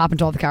was like, what happened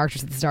to all the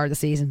characters at the start of the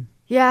season?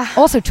 yeah,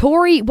 Also,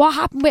 Tori, what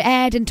happened with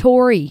Ed and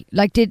Tori?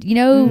 Like, did you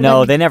know? No,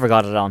 like, they never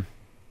got it on.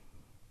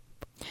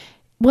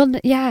 well,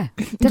 yeah,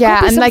 there could be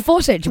and some like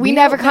footage. we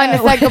never don't kind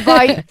of know. said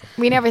goodbye.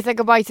 We never said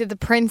goodbye to the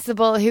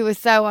principal, who was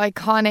so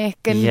iconic.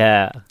 And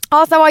Yeah.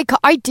 also,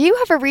 I do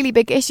have a really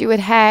big issue with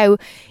how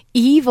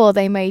evil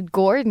they made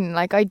Gordon.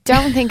 Like, I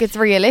don't think it's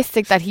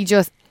realistic that he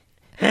just.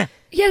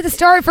 Yeah, at the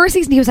start, first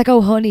season, he was like,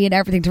 "Oh, honey," and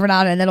everything to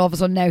Renata, and then all of a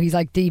sudden now he's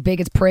like the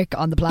biggest prick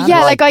on the planet.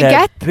 Yeah, like, I the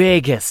get.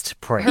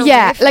 biggest prick.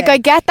 Yeah, like I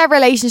get that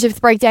relationships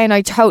break down.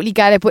 I totally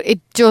get it, but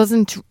it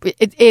doesn't.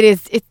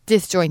 It's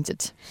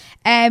disjointed.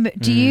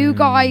 Do you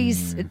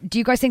guys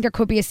think there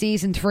could be a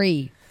season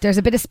 3? There's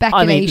a bit of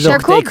I mean, speculation.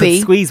 look, There they could be.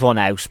 could squeeze one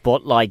out,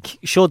 but like,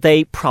 should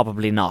they?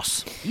 Probably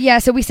not. Yeah,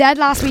 so we said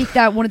last week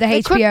that one of the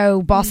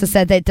HBO bosses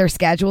said that their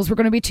schedules were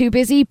going to be too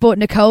busy, but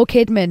Nicole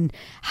Kidman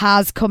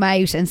has come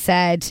out and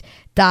said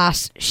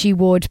that she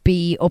would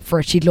be up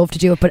for it. She'd love to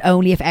do it, but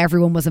only if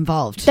everyone was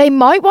involved. They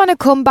might want to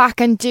come back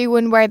and do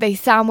one where they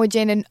sandwich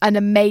in an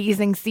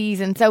amazing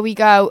season. So we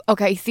go,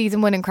 okay,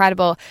 season 1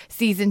 incredible,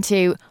 season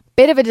 2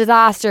 bit of a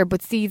disaster,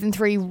 but season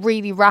 3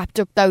 really wrapped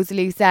up those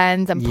loose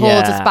ends and pulled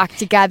us Yeah. back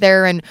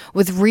together and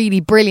was really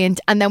brilliant.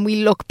 And then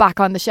we look back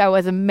on the show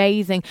as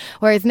amazing.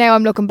 Whereas now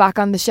I'm looking back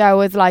on the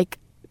show as like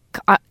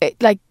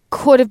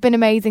could have been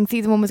amazing.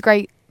 Season 1 was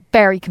great.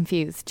 Very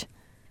confused.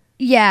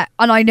 Yeah,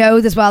 and I know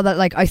as well that,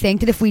 like, I think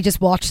that if we just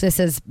watch this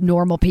as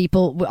normal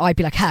people, I'd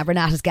be like,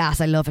 Renata's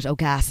gas, I love it, oh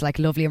gas, like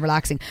lovely and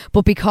relaxing.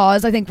 But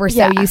because I think we're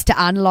so used to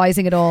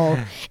analysing it all,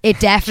 it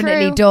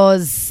definitely True.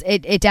 does,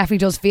 it definitely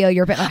does feel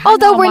you're a bit like, hang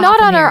Although on, we're what not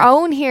on happened our here?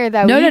 own here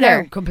though. No,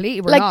 either.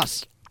 completely, we're Like,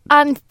 not.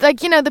 And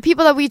like, you know, the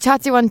people that we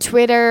chat to on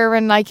Twitter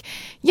and like,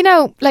 you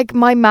know, like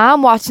my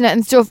mom watching it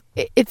and stuff,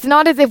 it's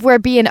not as if we're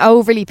being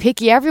overly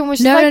picky. Everyone was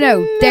just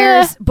No.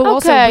 There's, but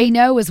also okay. we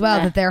know as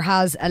well that there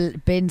has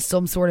been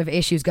some sort of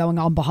issues going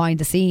on behind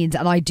the scenes,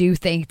 and I do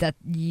think that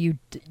you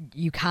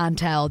can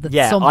tell that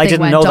something I didn't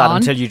went know that on.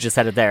 until you just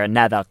said it there, and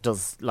now that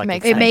does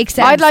It makes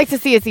sense. I'd like to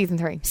see a season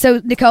 3.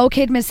 So Nicole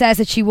Kidman says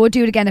that she would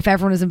do it again if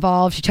everyone was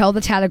involved. She told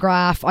The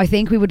Telegraph, I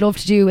think we would love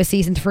to do a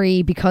season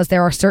 3 because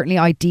there are certainly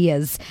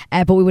ideas,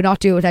 but we would not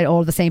do it without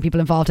all of the same people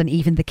involved and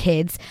even the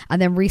kids.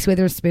 And then Reese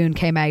Witherspoon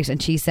came out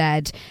and she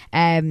said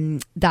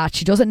that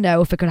she doesn't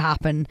know if it could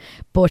happen,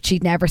 but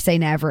she'd never say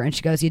never. And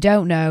she goes, you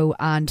don't know,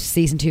 and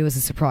season 2 is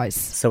a surprise.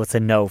 So it's a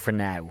no for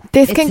now.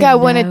 This It's can a go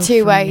one no of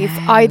two for ways.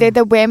 now. Either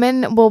the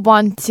women will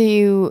want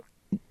to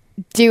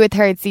do a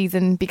 3rd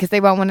season because they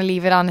won't want to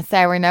leave it on a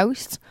sour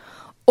note,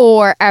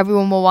 or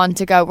everyone will want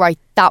to go, right,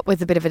 that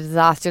was a bit of a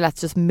disaster,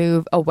 let's just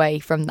move away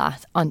from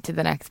that onto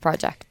the next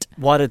project.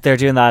 What they're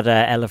doing that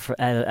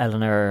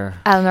Eleanor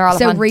Oliphant.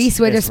 So Reese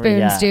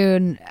Witherspoon's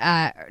doing,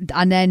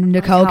 and then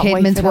Nicole can't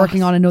wait Kidman's for working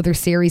that. on another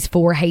series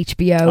for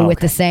HBO with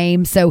Okay. the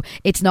same. So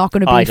it's not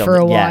going to I be don't for a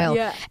think- yeah.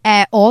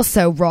 while.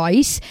 Also,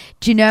 right?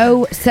 Do you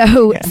know?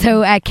 So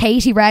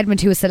Katie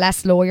Redmond, who is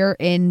Celeste's lawyer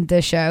in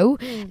the show,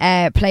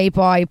 played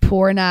by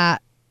Poorna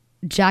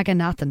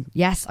Jagannathan.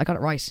 Yes, I got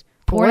it right.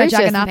 Poorna Gorgeous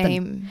Jagannathan.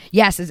 name.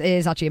 Yes, it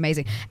is actually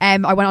amazing. I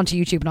went onto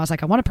YouTube and I was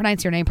like, I want to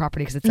pronounce your name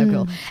properly because it's so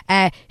cool.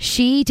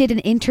 She did an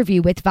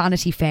interview with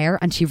Vanity Fair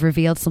and she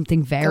revealed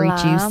something very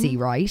Glam. juicy,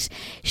 right?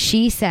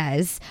 She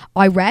says,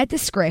 I read the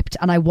script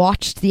and I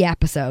watched the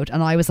episode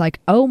and I was like,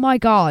 oh my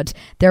God,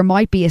 there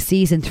might be a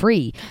season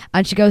 3.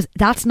 And she goes,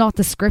 that's not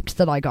the script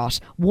that I got.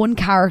 One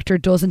character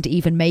doesn't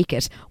even make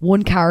it.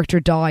 One character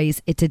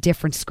dies. It's a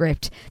different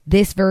script.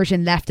 This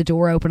version left the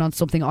door open on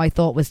something I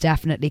thought was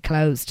definitely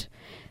closed.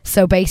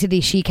 So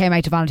basically, she came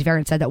out to Vanity Fair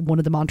and said that one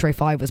of the Monterey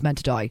Five was meant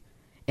to die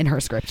in her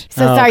script.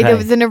 So sorry, Okay. there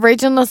was an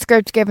original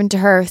script given to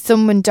her,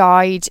 someone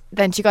died,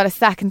 then she got a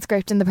second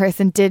script and the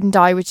person didn't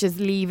die, which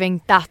is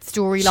leaving that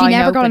storyline She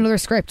never got open. another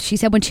script. She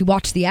said when she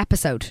watched the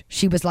episode,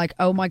 she was like,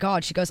 oh my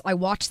God. She goes, I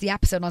watched the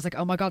episode and I was like,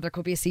 oh my God, there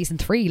could be a season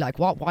 3. Like,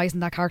 what? Why isn't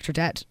that character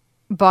dead?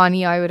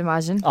 Bonnie, I would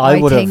imagine. I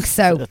would think have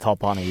so. thought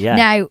Bonnie, yeah.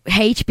 Now,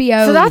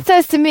 HBO... So that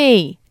says to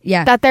me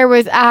Yeah. that there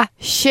was a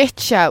shit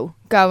show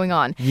going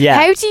on. Yeah.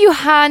 How do you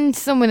hand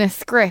someone a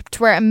script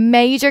where a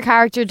major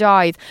character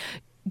dies?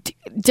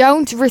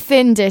 Don't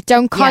rescind it.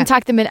 Don't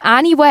contact them in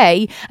any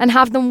way and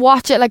have them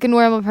watch it like a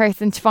normal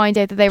person to find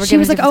out that they were She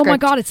given was like, the oh my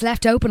script. God, it's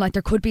left open. Like,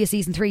 there could be a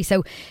season 3.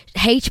 So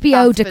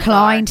HBO That's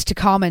declined to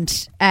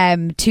comment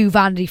to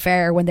Vanity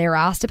Fair when they were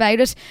asked about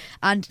it.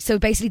 And so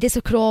basically this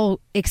could all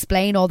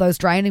explain all those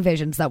drowning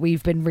visions that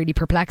we've been really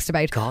perplexed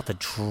about. God, the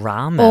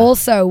drama.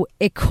 Also,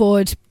 it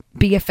could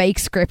be a fake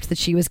script that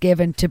she was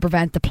given to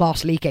prevent the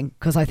plot leaking,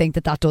 because I think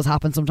that does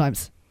happen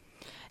sometimes.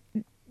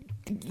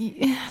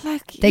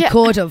 They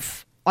could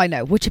have. I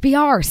know. Would you be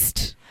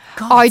arsed?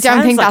 God, I it don't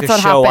sounds think like that's what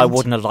a show I happened.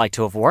 wouldn't have liked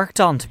to have worked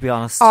on, to be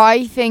honest.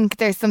 I think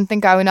there's something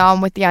going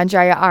on with the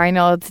Andrea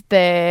Arnold,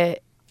 the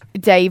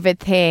David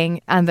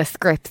thing, and the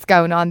scripts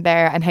going on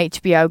there, and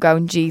HBO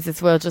going,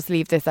 Jesus, we'll just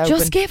leave this open.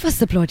 Just give us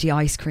the bloody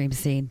ice cream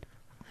scene.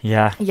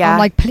 Yeah. Yeah. I'm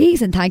like,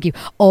 please and thank you.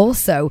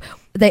 Also,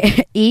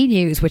 the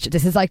E-News, which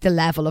this is like the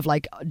level of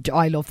like,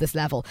 I love this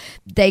level.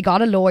 They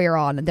got a lawyer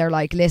on and they're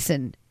like,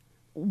 listen,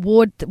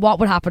 what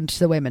would happen to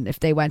the women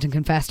if they went and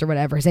confessed or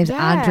whatever? His name's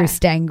Andrew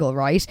Stengel,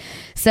 right?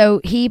 So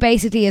he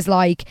basically is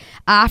like,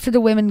 after the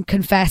women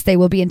confess, they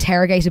will be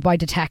interrogated by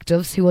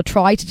detectives who will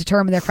try to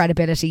determine their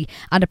credibility,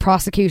 and a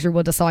prosecutor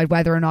will decide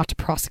whether or not to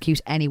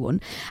prosecute anyone.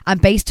 And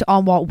based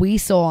on what we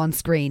saw on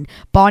screen,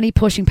 Bonnie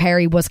pushing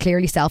Perry was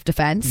clearly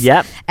self-defense.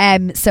 Yep.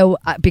 So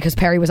because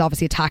Perry was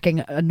obviously attacking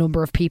a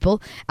number of people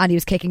and he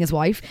was kicking his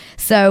wife.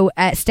 So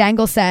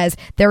Stengel says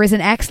there is an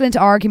excellent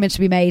argument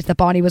to be made that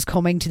Bonnie was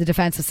coming to the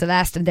defence of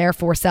Celeste, and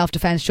therefore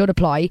self-defence should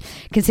apply.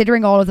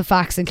 Considering all of the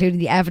facts, including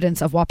the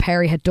evidence of what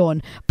Perry had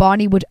done,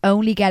 Bonnie would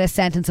only get a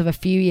sentence of a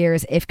few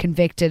years if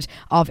convicted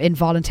of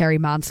involuntary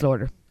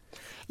manslaughter.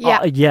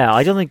 Yeah.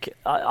 I don't think.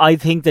 I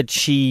think that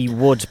she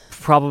would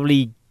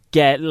probably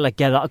get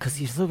out,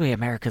 because you still way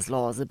America's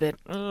law is a bit.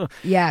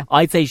 Yeah.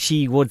 I'd say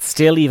she would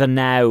still even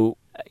now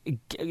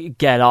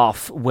get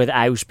off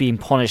without being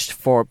punished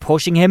for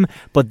pushing him,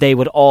 but they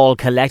would all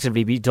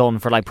collectively be done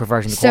for like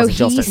perverting the So course of he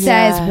justice.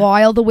 says Yeah.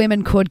 while the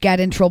women could get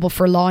in trouble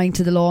for lying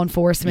to the law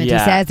enforcement, Yeah.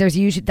 he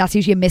says that's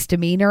usually a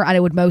misdemeanor, and it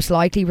would most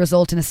likely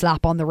result in a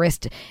slap on the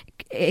wrist,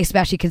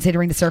 especially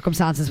considering the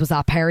circumstances was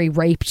that Perry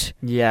raped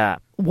Yeah.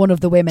 one of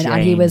the women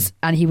and he Jane.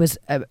 was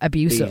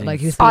abusive, Beating. like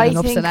he was I beating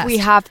up think Celeste. we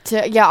have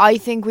to. Yeah, I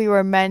think we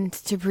were meant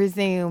to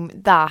presume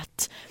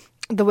that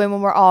the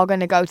women were all going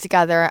to go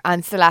together,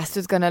 and Celeste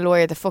was going to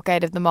lawyer the fuck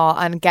out of them all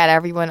and get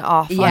everyone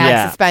off on like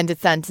Yeah.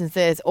 suspended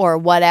sentences or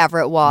whatever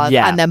it was,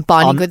 Yeah. and then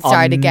Bonnie could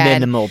start on again.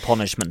 minimal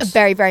punishment.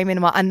 Very, very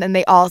minimal. And then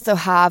they also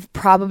have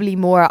probably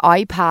more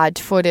iPad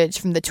footage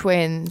from the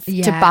twins to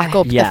Yeah. back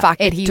up Yeah. the fact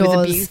that it he does,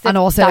 was abusive. and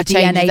also a That DNA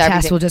changes test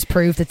everything. will just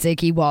prove that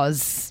Ziggy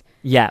was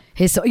Yeah.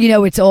 his.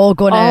 It's all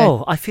gonna.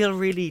 Oh, I feel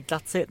really.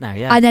 That's it now.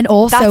 Yeah. And then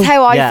also, That's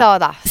how I Yeah. saw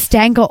that.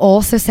 Stengel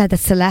also said that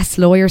Celeste's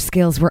lawyer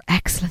skills were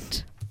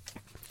excellent.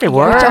 They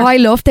were. Which I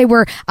loved. They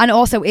were, and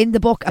also in the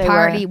book, They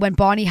apparently, were. when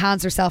Bonnie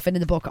hands herself in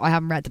the book, I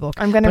haven't read the book.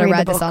 I'm going to but read I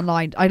read the this book.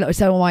 online.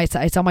 So am I.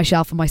 It's on my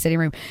shelf in my sitting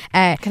room.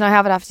 Can I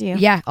have it after you?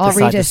 Yeah, I'll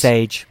Beside read the it.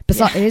 sage.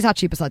 It is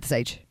actually beside the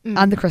sage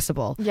and the crystal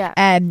ball. Yeah.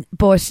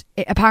 But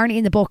apparently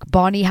in the book,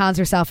 Bonnie hands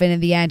herself in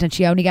the end, and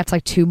she only gets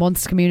like 2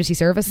 months community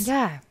service.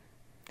 Yeah.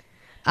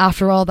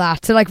 After all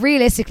that, so like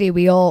realistically,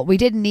 we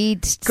didn't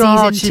need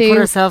God, season she 2. put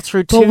herself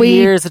through but 2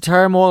 years of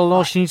turmoil and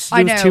all she needs to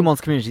I do is know. 2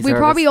 months community We service.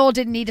 probably all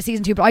didn't need a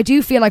season 2, but I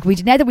do feel like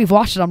now that we've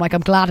watched it, I'm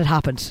glad it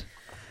happened.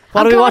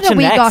 What I'm are we glad watching that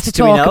we next? got to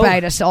Do we talk know?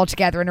 about it all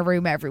together in a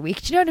room every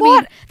week. Do you know what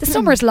I mean? The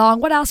summer's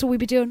long. What else will we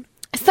be doing?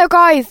 So,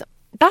 guys,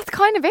 that's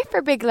kind of it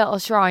for Big Little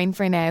Shrine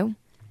for now.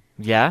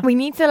 Yeah. We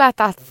need to let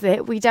that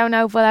sit. We don't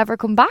know if we'll ever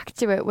come back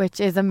to it,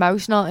 which is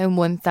emotional in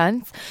one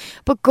sense,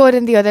 but good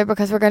in the other,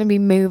 because we're going to be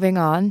moving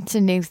on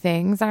to new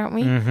things, aren't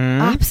we?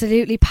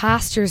 Absolutely,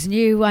 pastures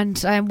new,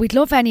 and we'd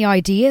love any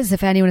ideas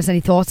if anyone has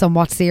any thoughts on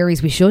what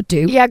series we should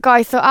do. Yeah,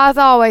 guys, so as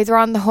always, we're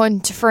on the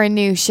hunt for a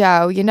new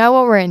show. You know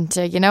what we're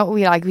into. You know what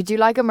we like. We do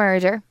like a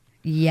murder.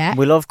 Yeah.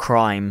 We love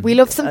crime. We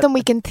love something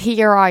we can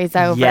theorise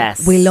over.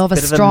 Yes. We love a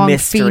Bit of strong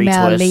mystery to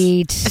female it.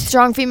 lead. A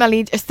strong female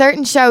lead.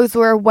 Certain shows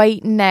we're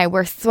waiting now.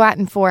 We're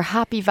sweating for.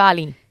 Happy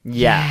Valley.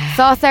 Yeah.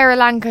 Saw Sarah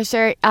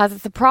Lancashire as a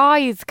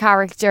surprise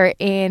character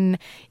in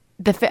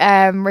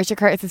the Richard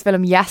Curtis's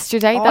film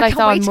Yesterday Oh, that I can't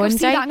saw wait on to go see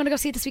Monday. that. I'm going to go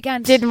see it this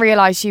weekend. Didn't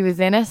realise she was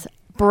in it.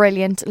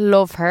 Brilliant.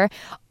 Love her.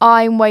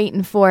 I'm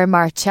waiting for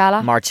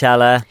Marcella.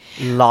 Marcella,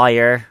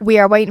 Liar. We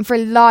are waiting for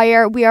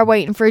Liar. We are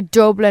waiting for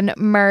Dublin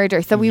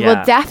Murder. So we will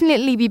Yeah.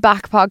 definitely be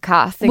back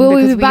podcasting. Will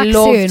we because be back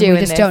love soon? doing We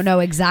just this. don't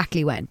know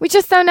exactly when. We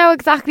just don't know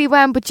exactly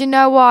when, but you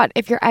know what?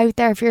 If you're out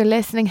there, if you're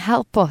listening,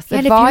 help us.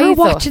 And if Advise you're us.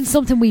 watching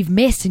something we've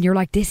missed and you're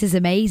like, this is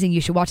amazing,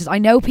 you should watch this. I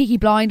know Peaky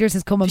Blinders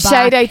is coming back.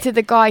 Shout out to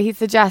the guy who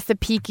suggested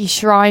Peaky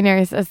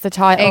Shriners as the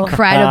title.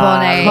 Incredible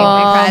name.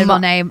 Come Incredible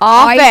name.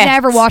 off I've it.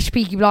 never watched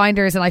Peaky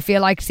Blinders, and I feel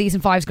like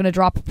season 5 is going to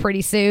drop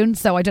pretty soon,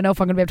 so I don't know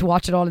if I'm going to be able to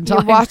watch it all in You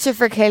time. watch it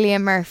for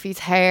Cillian Murphy's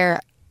hair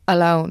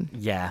alone.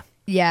 Yeah.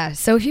 Yeah,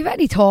 so if you have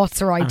any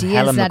thoughts or And ideas,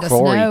 Helen let us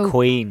McCrory, know.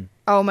 Queen.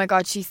 Oh my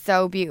God, she's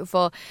so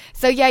beautiful.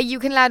 So yeah, you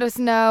can let us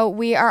know.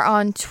 We are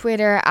on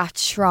Twitter at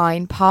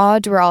Shrine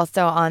Pod. We're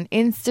also on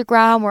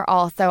Instagram. We're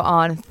also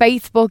on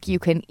Facebook. You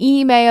can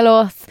email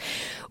us.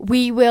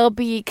 We will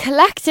be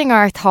collecting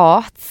our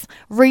thoughts,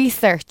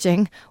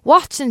 researching,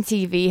 watching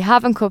TV,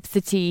 having cups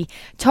of tea,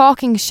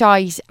 talking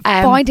shite,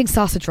 Finding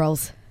sausage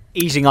rolls.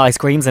 Eating ice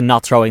creams and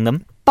not throwing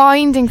them.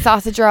 finding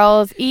sausage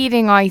rolls,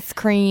 eating ice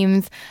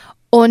creams,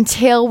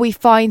 until we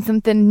find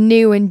something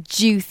new and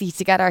juicy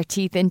to get our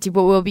teeth into.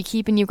 But we'll be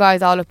keeping you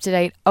guys all up to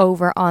date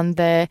over on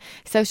the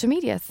social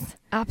medias.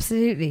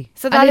 Absolutely.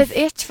 So that And is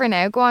it for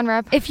now. Go on,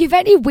 Reb. If you've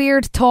any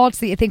weird thoughts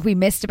that you think we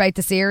missed about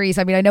the series,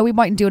 I mean, I know we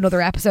mightn't do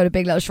another episode of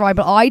Big Little Shrine,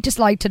 but I just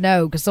like to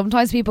know, because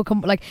sometimes people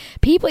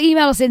people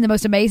email us in the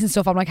most amazing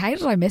stuff. I'm like, how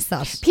did I miss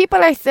that?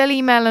 People are still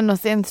emailing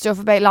us in stuff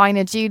about Line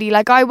of Duty.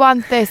 Like, I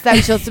want the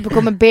socials to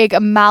become a big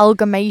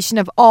amalgamation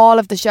of all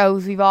of the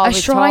shows we've A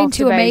always shrine talked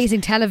to about. amazing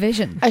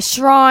television. A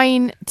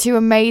shrine to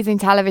amazing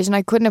television.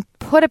 I couldn't have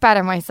put it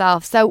better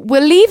myself. So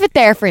we'll leave it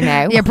there for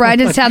now. Yeah,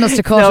 Brendan's telling us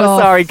to cut No,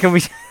 off. sorry, can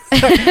we...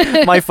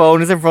 My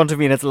phone is in front of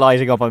me and it's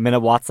lighting up. I'm in a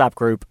WhatsApp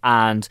group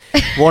and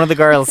one of the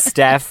girls,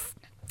 Steph,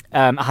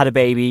 had a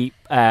baby.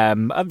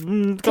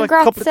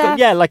 Congrats, Steph.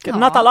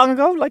 Not that long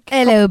ago. Like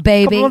Hello,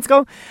 baby. couple months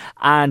ago,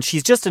 and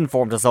she's just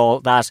informed us all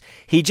that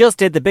he just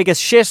did the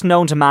biggest shit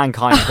known to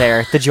mankind.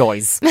 There, the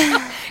joys. Because you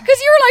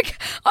were like,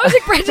 I was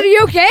like, Brendan, are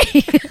you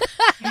okay?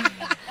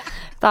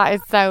 That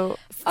is so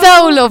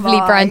Oh lovely,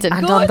 my Brendan.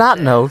 And on that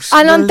note,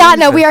 And on we'll that leave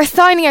note, it. we are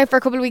signing out for a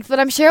couple of weeks,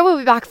 but I'm sure we'll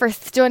be back for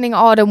stunning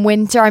autumn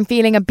winter. I'm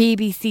feeling a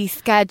BBC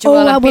schedule.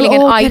 I'm and feeling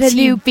we'll all an get a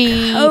new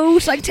ITV.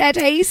 coat like Ted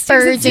Hastings.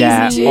 Virgin.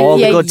 Yeah, Yeah, all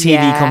the yeah, good TV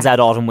yeah. comes out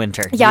autumn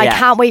winter. Yeah, I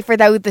can't wait for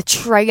the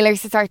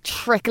trailers to start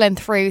trickling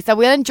through. So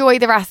we'll enjoy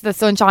the rest of the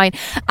sunshine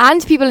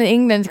and people in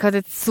England because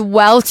it's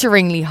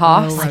swelteringly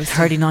hot. It's like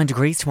 39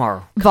 degrees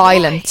tomorrow.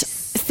 Violent.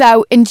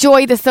 So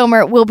enjoy the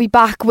summer. We'll be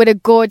back with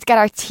get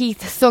our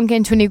teeth sunk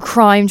into a new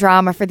crime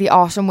drama for the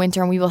autumn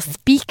winter, and we will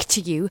speak to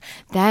you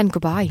then.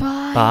 Goodbye.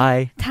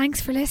 Bye.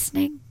 Thanks for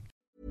listening.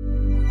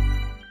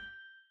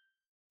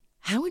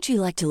 How would you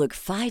like to look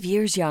 5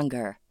 years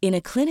younger? In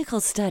a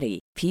clinical study,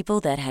 people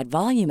that had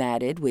volume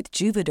added with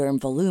Juvederm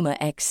Voluma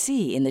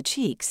XC in the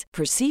cheeks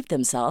perceived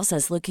themselves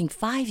as looking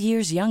 5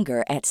 years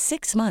younger at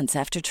 6 months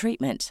after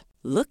treatment.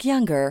 Look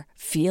younger,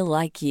 feel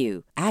like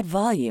you. Add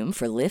volume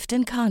for lift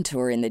and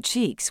contour in the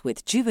cheeks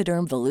with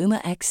Juvederm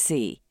Voluma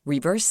XC.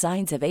 Reverse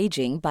signs of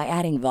aging by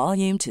adding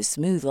volume to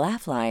smooth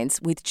laugh lines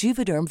with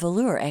Juvederm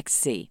Volure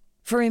XC.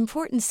 For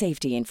important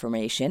safety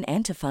information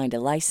and to find a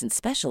licensed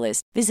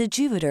specialist, visit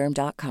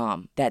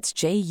Juvederm.com. That's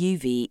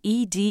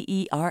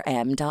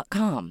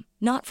JUVEDERM.com.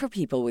 Not for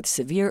people with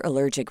severe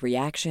allergic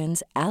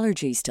reactions,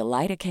 allergies to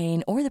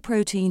lidocaine, or the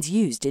proteins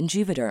used in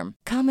Juvederm.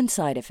 Common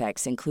side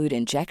effects include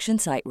injection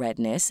site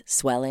redness,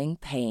 swelling,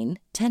 pain,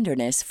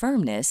 tenderness,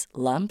 firmness,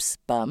 lumps,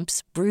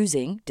 bumps,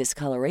 bruising,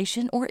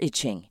 discoloration, or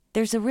itching.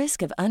 There's a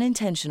risk of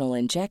unintentional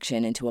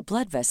injection into a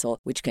blood vessel,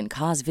 which can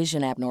cause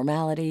vision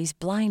abnormalities,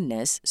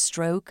 blindness,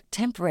 stroke,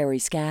 temporary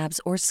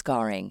scabs, or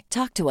scarring.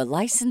 Talk to a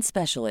licensed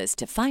specialist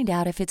to find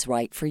out if it's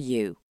right for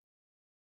you.